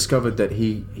has just discovered that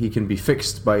he can be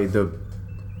fixed by the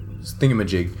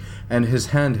thingamajig, and his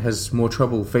hand has more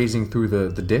trouble phasing through the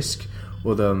disc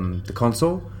or the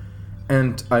console.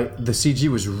 And the CG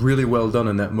was really well done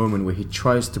in that moment where he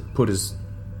tries to put his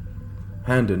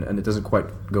hand in and it doesn't quite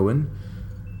go in.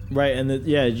 Right, and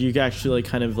you actually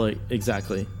kind of like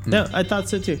exactly. No, I thought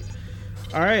so too.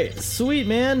 All right, sweet,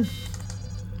 man.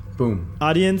 Boom.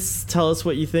 Audience, tell us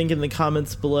what you think in the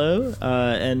comments below,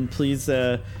 and please,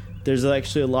 there's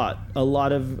actually a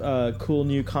lot of cool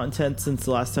new content since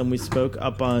the last time we spoke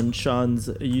up on Sean's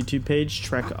YouTube page,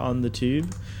 Trek on the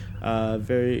Tube.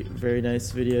 Very, very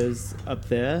nice videos up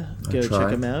there. Go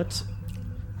check them out.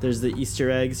 There's the Easter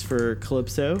eggs for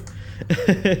Calypso,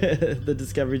 the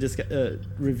Discovery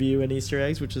review and Easter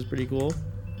eggs, which is pretty cool.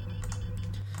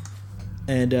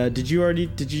 And did you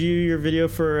do your video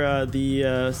for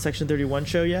the Section 31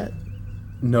 show yet?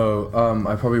 No,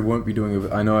 I probably won't be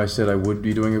doing I know I said I would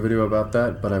be doing a video about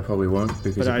that, but I probably won't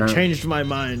because. But I changed my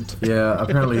mind. Yeah,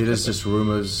 apparently it is just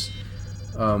rumors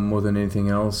more than anything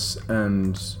else,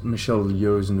 and Michelle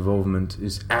Yeoh's involvement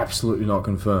is absolutely not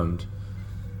confirmed.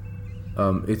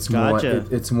 It's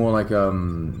more like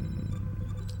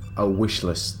a wish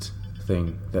list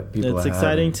thing that people. It's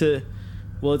exciting to.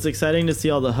 Well, it's exciting to see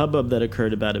all the hubbub that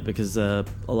occurred about it because a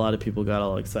lot of people got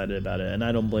all excited about it, and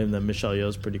I don't blame them. Michelle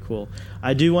Yeoh's pretty cool.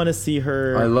 I do want to see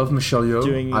her. I love Michelle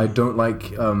Yeoh. I don't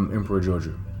like Emperor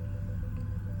Georgiou.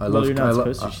 You're not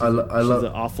supposed to. She's an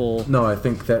awful. No, I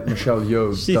think that Michelle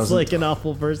Yeoh. She's like an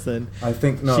awful person. I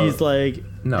think no. She's like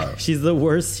no. She's the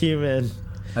worst human.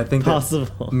 I think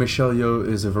possible. That Michelle Yeoh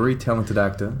is a very talented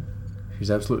actor. She's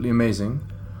absolutely amazing.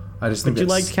 I just think you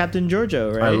liked Captain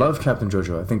Georgiou, right? I love Captain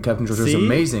Georgiou. I think Captain Georgiou is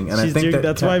amazing, and I think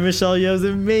that's why Michelle Yeoh's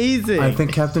amazing. I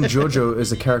think Captain Georgiou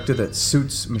is a character that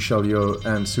suits Michelle Yeoh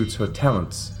and suits her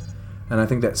talents, and I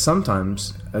think that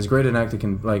sometimes, as great as an actor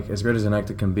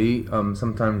can be,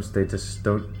 sometimes they just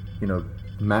don't,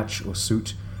 match or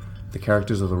suit the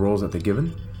characters or the roles that they're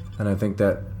given, and I think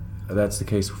that that's the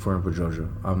case for Emperor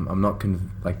Georgiou. I'm not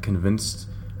convinced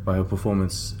by her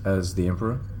performance as the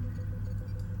Emperor.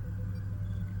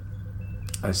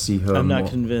 I see her. I'm not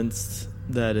convinced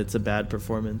that it's a bad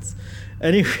performance.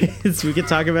 Anyways, we could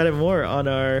talk about it more on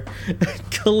our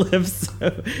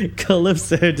Calypso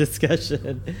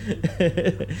discussion.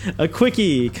 A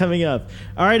quickie coming up.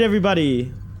 All right,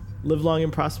 everybody. Live long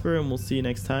and prosper, and we'll see you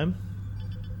next time.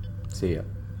 See ya.